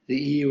 The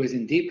EU was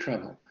in deep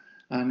trouble.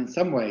 And in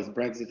some ways,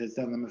 Brexit has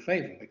done them a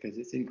favour because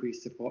it's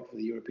increased support for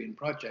the European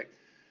project,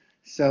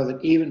 so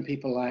that even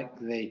people like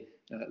the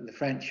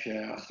French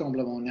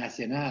Rassemblement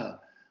National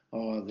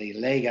or the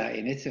Lega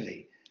in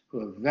Italy,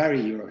 who are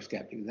very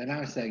Eurosceptic, they're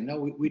now saying, no,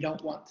 we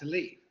don't want to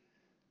leave.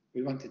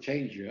 We want to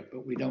change Europe,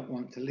 but we don't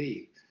want to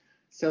leave.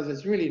 So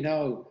there's really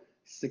no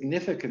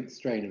significant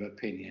strain of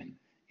opinion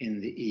in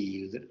the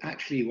EU that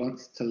actually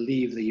wants to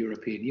leave the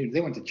European Union.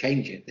 They want to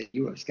change it. They're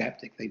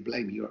Eurosceptic. They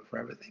blame Europe for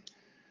everything.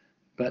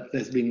 But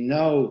there's been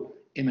no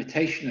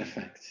imitation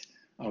effects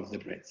of the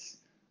Brits,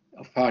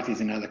 of parties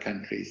in other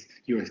countries,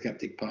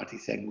 Eurosceptic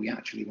parties saying we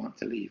actually want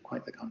to leave.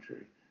 Quite the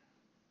contrary.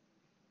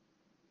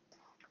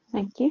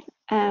 Thank you.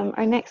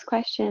 Our next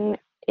question,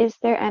 is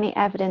there any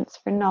evidence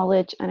for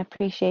knowledge and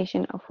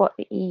appreciation of what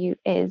the EU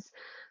is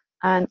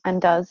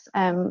and does,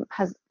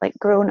 has like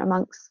grown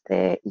amongst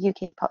the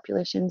UK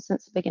population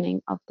since the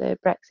beginning of the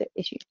Brexit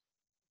issue?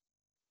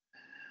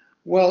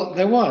 Well,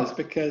 there was,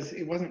 because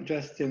it wasn't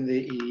just in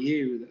the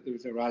EU that there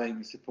was a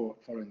rallying support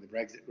following the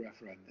Brexit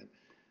referendum.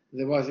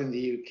 There was in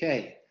the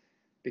UK,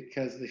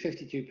 because the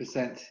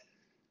 52%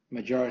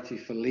 majority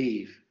for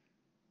leave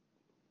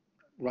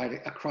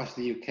right across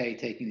the UK,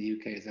 taking the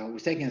UK as a whole,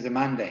 was taken as a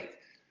mandate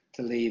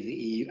to leave the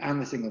EU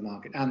and the single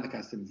market and the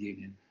customs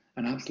union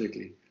and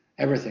absolutely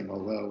everything,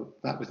 although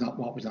that was not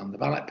what was on the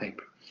ballot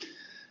paper.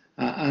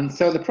 And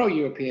so the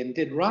pro-European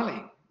did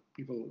rally.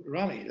 People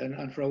rallied,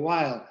 and for a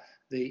while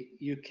the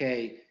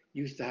UK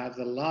used to have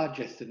the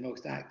largest and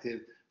most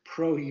active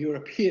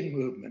pro-European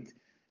movement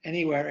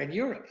anywhere in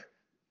Europe.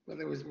 Well,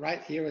 it was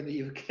right here in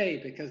the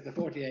UK, because the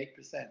 48%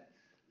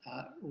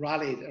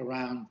 rallied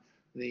around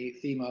the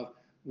theme of,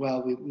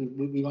 well,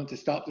 we want to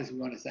stop this, we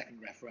want a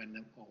second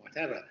referendum or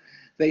whatever.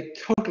 They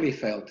totally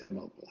failed to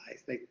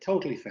mobilize. They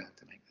totally failed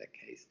to make their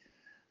case.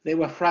 They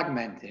were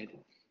fragmented.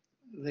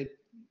 The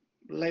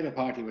Labour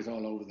Party was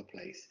all over the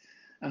place.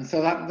 And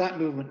so that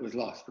movement was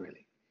lost,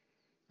 really.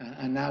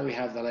 And now we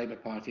have the Labour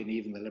Party and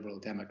even the Liberal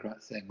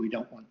Democrats saying we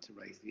don't want to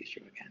raise the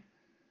issue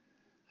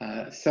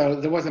again. So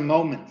there was a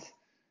moment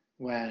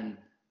when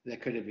there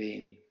could have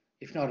been,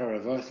 if not a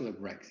reversal of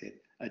Brexit,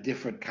 a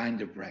different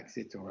kind of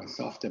Brexit or a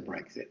softer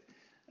Brexit.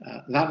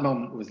 That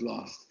moment was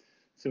lost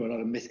through a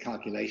lot of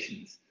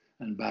miscalculations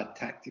and bad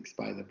tactics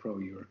by the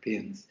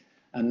pro-Europeans.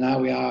 And now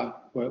we are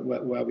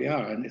where we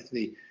are. And if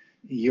the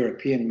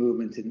European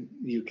movement in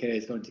the UK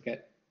is going to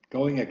get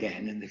going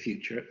again in the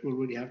future, it will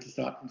really have to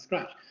start from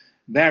scratch.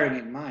 Bearing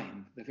in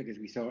mind the figures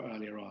we saw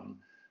earlier on,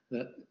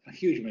 that a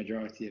huge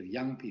majority of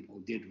young people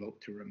did vote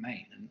to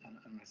remain and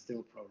are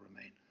still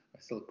pro-remain,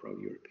 are still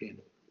pro-European.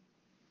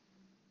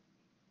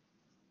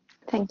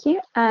 Thank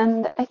you.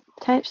 And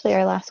potentially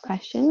our last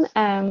question,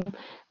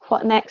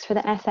 what next for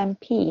the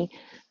SNP?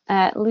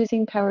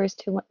 Losing powers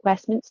to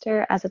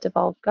Westminster as a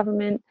devolved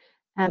government,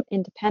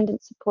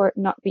 independent support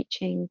not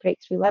reaching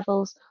breakthrough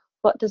levels.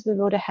 What does the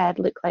road ahead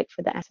look like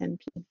for the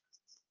SNP?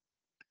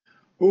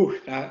 Ooh,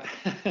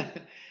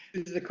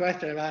 this is a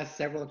question I've asked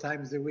several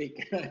times a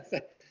week.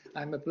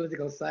 I'm a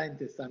political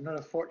scientist. I'm not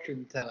a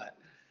fortune teller.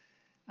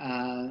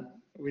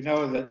 We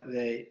know that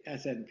the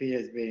SNP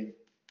has been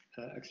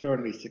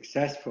extraordinarily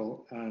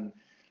successful, and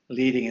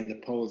leading in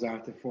the polls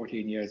after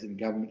 14 years in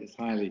government is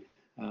highly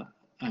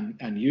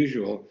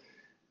unusual.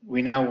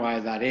 We know why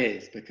that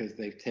is, because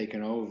they've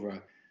taken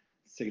over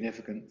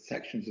significant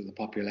sections of the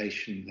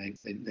population.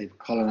 They've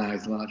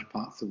colonized large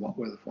parts of what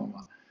were the former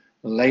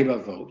Labour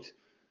vote.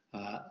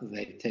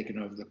 They've taken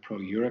over the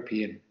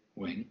pro-European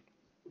wing.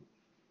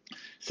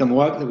 Some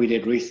work that we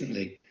did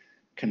recently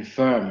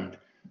confirmed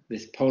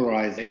this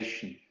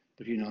polarization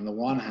between, on the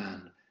one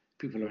hand,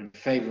 people who are in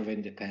favour of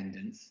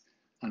independence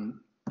and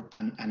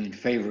in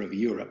favour of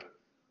Europe,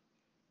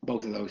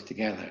 both of those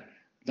together.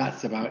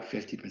 That's about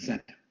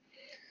 50%.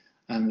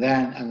 And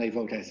they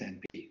vote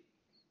SNP.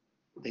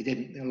 They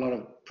didn't, a lot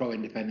of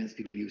pro-independence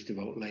people used to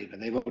vote Labour.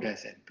 They vote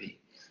SNP.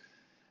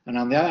 And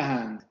on the other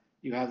hand,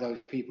 you have those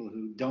people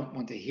who don't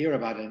want to hear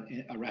about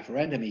a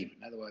referendum even,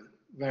 in other words,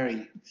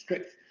 very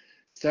strict,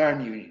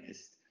 stern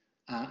unionists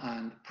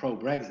and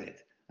pro-Brexit,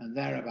 and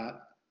they're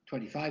about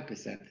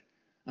 25%,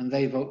 and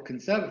they vote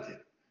Conservative.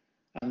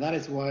 And that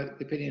is what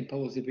the opinion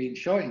polls have been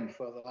showing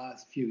for the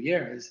last few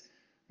years.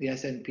 The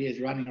SNP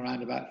is running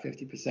around about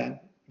 50%,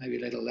 maybe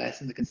a little less,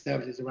 and the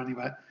Conservatives are running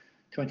about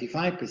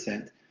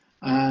 25%.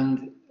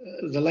 And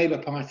the Labour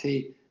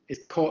Party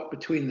is caught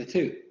between the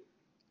two.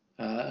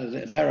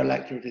 Their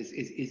electorate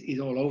is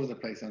all over the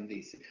place on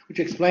these, which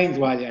explains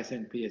why the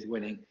SNP is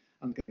winning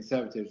and the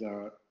Conservatives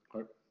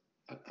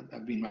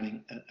have been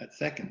running at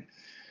second.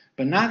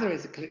 But neither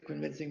is a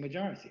convincing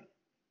majority.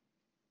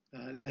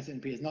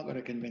 SNP has not got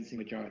a convincing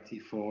majority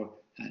for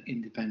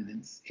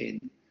independence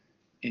in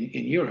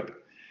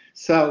Europe.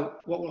 So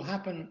what will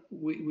happen,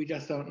 we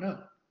just don't know.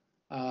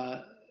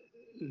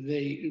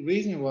 The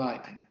reason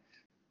why,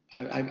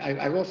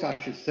 I also, I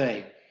should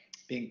say,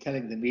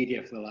 telling the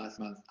media for the last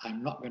month,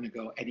 I'm not going to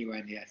go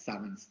anywhere near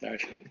salmon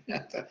sturgeon,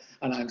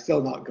 and I'm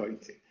still not going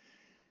to.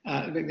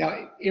 But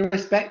now,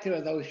 irrespective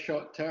of those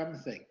short-term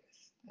things,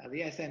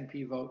 the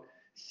SNP vote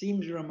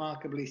seems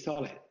remarkably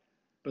solid.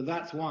 But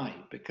that's why,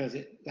 because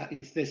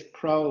it's this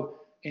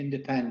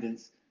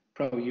pro-independence,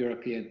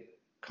 pro-European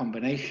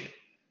combination.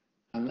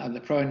 And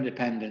the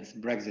pro-independence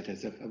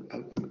Brexiters have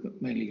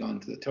mainly gone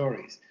to the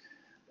Tories.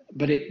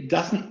 But it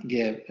doesn't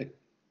give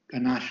a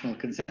national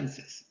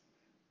consensus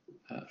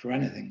for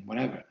anything,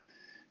 whatever.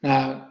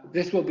 Now,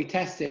 this will be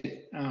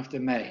tested after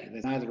May.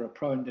 There's either a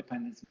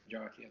pro-independence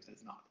majority or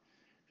there's not.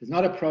 If there's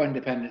not a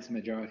pro-independence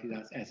majority,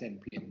 that's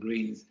SNP and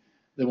Greens,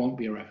 there won't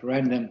be a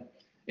referendum.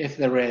 If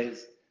there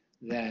is,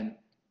 then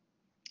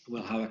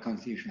we'll have a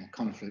constitutional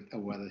conflict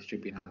of whether there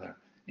should be another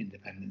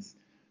independence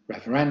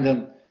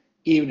referendum.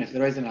 Even if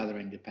there is another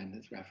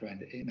independence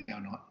referendum, it may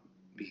or not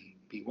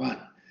be won.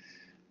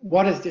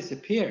 What has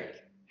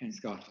disappeared in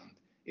Scotland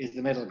is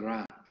the middle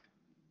ground.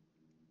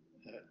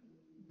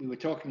 We were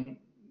talking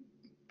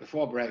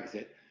before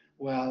Brexit,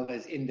 well,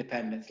 there's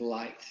independence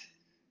light.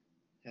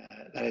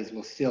 That is,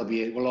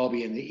 we'll all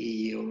be in the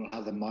EU, we'll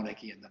have the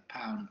monarchy and the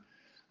pound,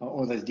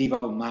 or there's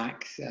Devo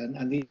Max,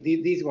 and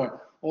these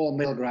were all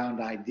middle ground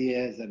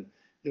ideas, and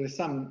there was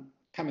some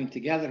coming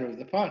together of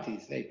the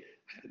parties.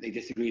 They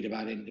disagreed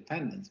about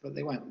independence, but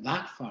they weren't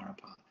that far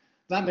apart.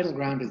 That middle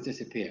ground has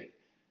disappeared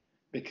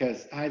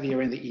because either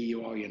you're in the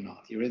EU or you're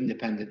not. You're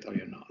independent or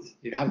you're not.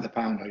 You have the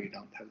pound or you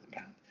don't have the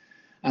pound.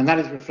 And that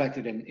is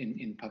reflected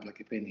in public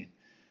opinion.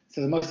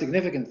 So the most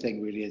significant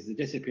thing really is the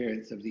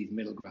disappearance of these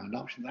middle ground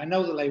options. I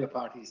know the Labour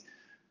Party's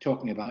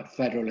talking about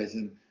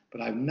federalism, but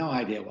I have no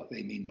idea what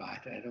they mean by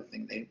it. I don't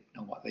think they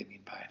know what they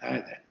mean by it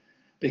either,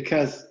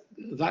 because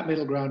that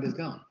middle ground is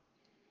gone.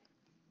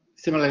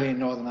 Similarly, in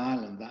Northern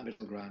Ireland, that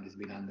middle ground has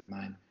been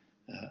undermined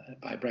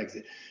by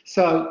Brexit.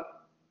 So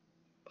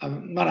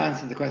I'm not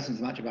answering the question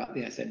so much about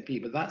the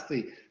SNP, but that's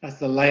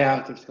the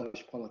layout of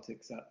Scottish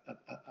politics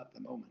at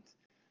the moment.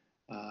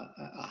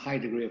 A high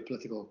degree of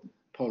political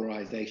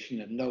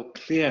polarisation and no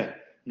clear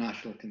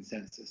national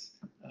consensus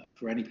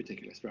for any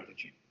particular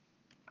strategy.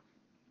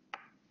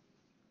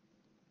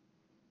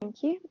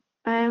 Thank you.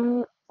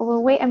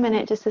 We'll wait a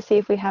minute just to see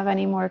if we have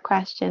any more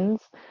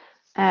questions.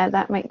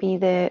 That might be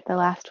the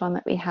last one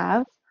that we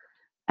have.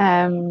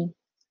 And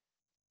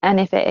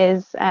if it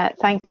is,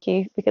 thank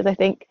you, because I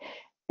think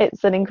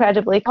it's an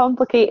incredibly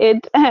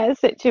complicated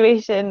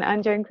situation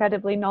and you're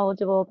incredibly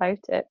knowledgeable about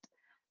it.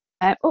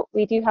 Oh,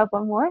 we do have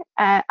one more.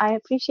 I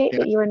appreciate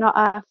that you are not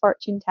a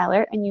fortune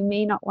teller and you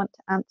may not want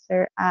to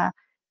answer a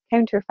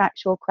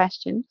counterfactual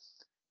question,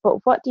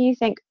 but what do you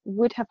think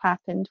would have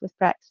happened with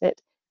Brexit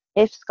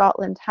if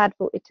Scotland had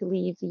voted to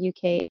leave the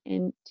UK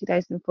in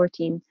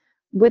 2014?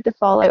 Would the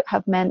fallout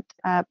have meant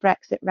a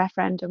Brexit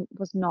referendum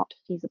was not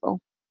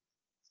feasible?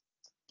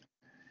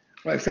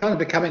 Well, if Scotland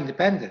had become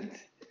independent,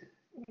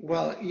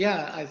 well,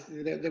 yeah,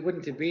 there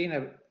wouldn't have been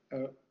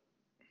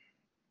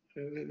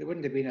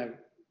a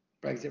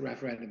Brexit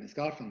referendum in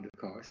Scotland, of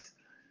course.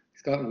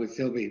 Scotland would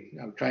still be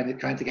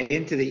trying to get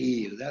into the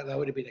EU. That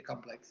would have been a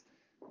complex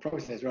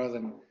process rather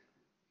than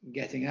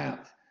getting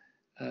out.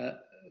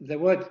 There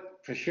would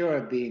for sure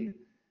have been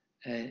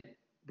a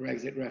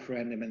Brexit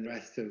referendum in the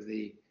rest of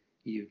the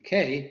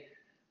UK,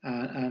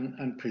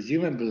 and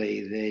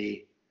presumably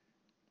the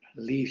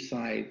Leave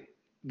side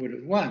would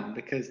have won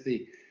because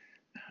the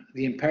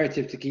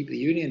imperative to keep the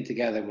union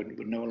together would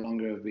no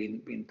longer have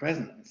been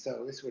present. And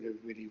so this would have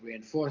really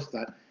reinforced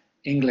that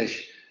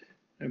English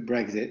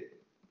Brexit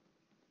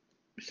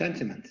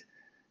sentiment.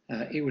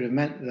 It would have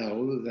meant,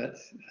 though, that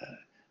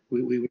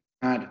we would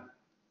have had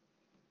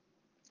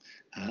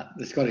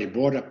the Scottish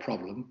border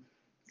problem.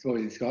 Suppose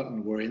in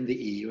Scotland were in the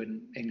EU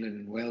and England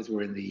and Wales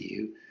were in the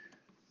EU,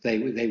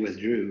 they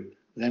withdrew,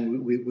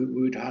 then we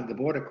would have had the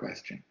border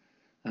question.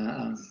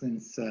 And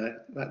since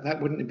that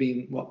wouldn't have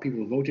been what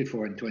people voted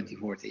for in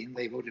 2014,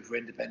 they voted for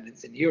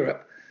independence in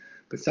Europe,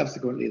 but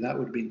subsequently that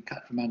would have been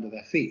cut from under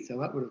their feet. So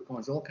that would have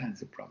caused all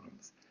kinds of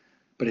problems.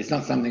 But it's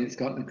not something that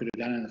Scotland could have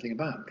done anything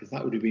about, because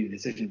that would have been a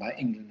decision by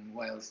England and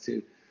Wales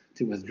to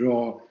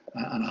withdraw,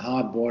 and a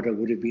hard border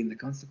would have been the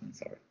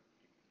consequence of it.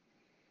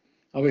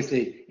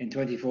 Obviously, in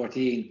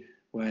 2014,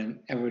 when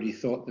everybody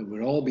thought that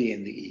we'd all be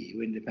in the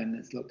EU,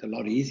 independence looked a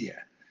lot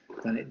easier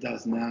than it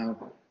does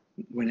now,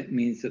 when it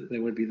means that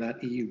there would be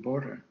that EU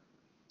border.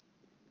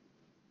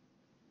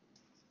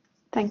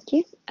 Thank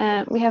you.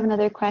 We have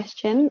another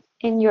question.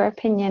 In your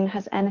opinion,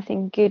 has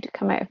anything good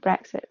come out of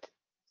Brexit?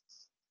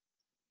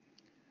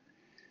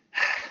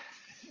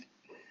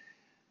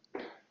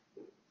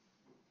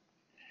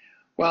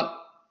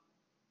 Well,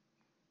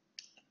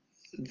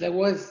 there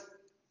was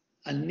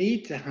a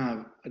need to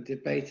have a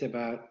debate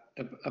about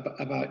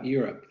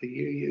Europe.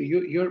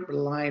 Europe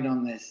relied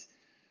on this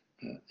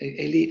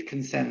elite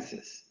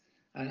consensus.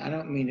 And I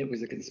don't mean it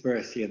was a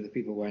conspiracy and the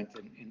people weren't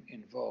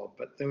involved,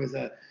 but there was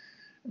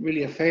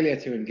really a failure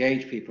to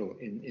engage people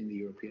in the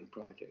European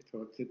project,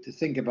 or to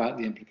think about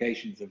the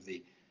implications of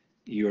the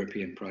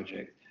European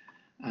project,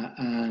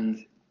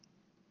 and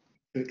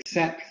to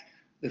accept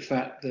the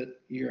fact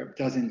that Europe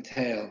does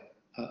entail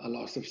a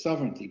loss of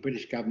sovereignty.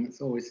 British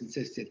governments always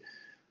insisted,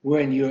 we're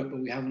in Europe,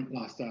 but we haven't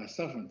lost our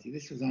sovereignty.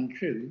 This was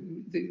untrue.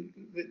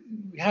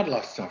 We had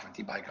lost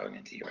sovereignty by going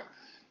into Europe.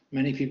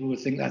 Many people would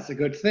think that's a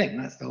good thing.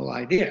 That's the whole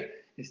idea.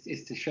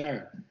 is to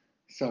share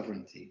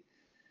sovereignty.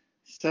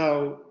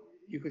 So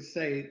you could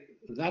say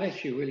that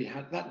issue really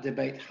that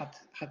debate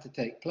had to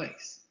take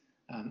place,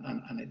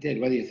 and it did.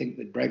 Whether you think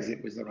that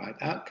Brexit was the right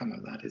outcome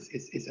of that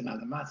is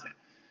another matter.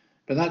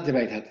 But that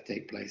debate had to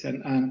take place,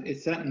 and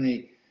it's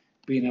certainly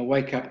been a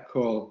wake-up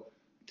call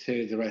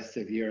to the rest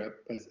of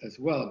Europe as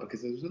well,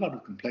 because there was a lot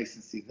of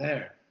complacency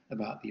there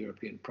about the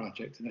European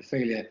project and a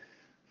failure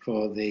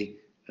for to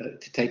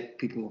take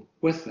people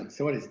with them.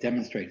 So what it's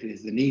demonstrated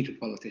is the need for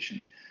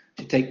politicians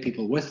to take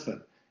people with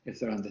them if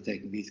they're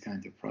undertaking these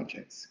kinds of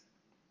projects.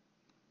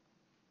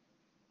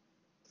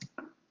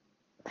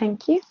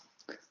 Thank you.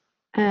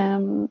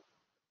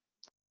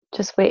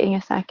 Just waiting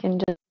a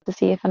second just to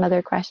see if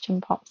another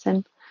question pops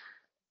in.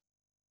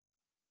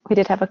 We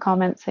did have a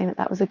comment saying that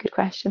that was a good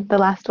question, the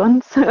last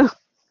one. So,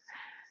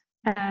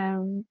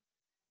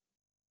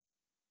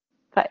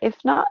 but if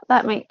not,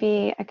 that might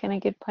be a kind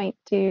of good point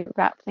to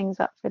wrap things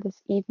up for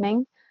this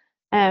evening.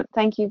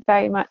 Thank you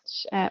very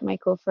much,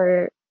 Michael,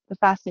 for the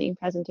fascinating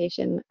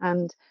presentation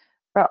and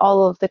for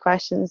all of the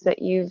questions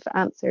that you've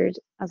answered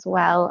as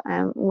well.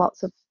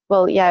 Lots of,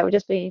 well, yeah, we're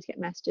just beginning to get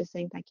messages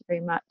saying thank you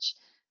very much.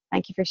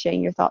 Thank you for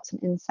sharing your thoughts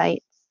and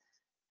insights.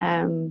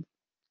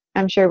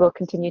 I'm sure we'll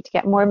continue to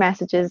get more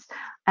messages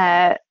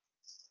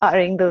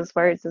uttering those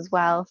words as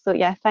well. So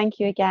yeah, thank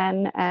you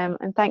again,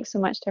 and thanks so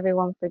much to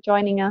everyone for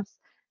joining us.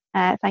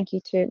 Thank you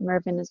to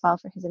Mervyn as well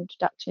for his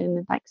introduction,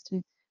 and thanks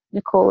to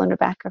Nicole and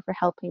Rebecca for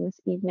helping this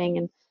evening,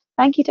 and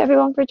thank you to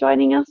everyone for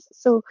joining us.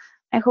 So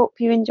I hope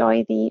you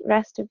enjoy the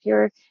rest of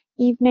your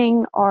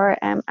evening or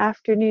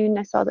afternoon.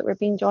 I saw that we're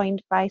being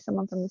joined by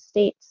someone from the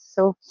States,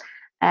 so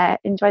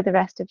enjoy the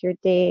rest of your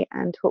day,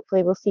 and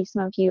hopefully we'll see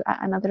some of you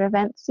at another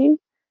event soon.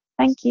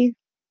 Thank you.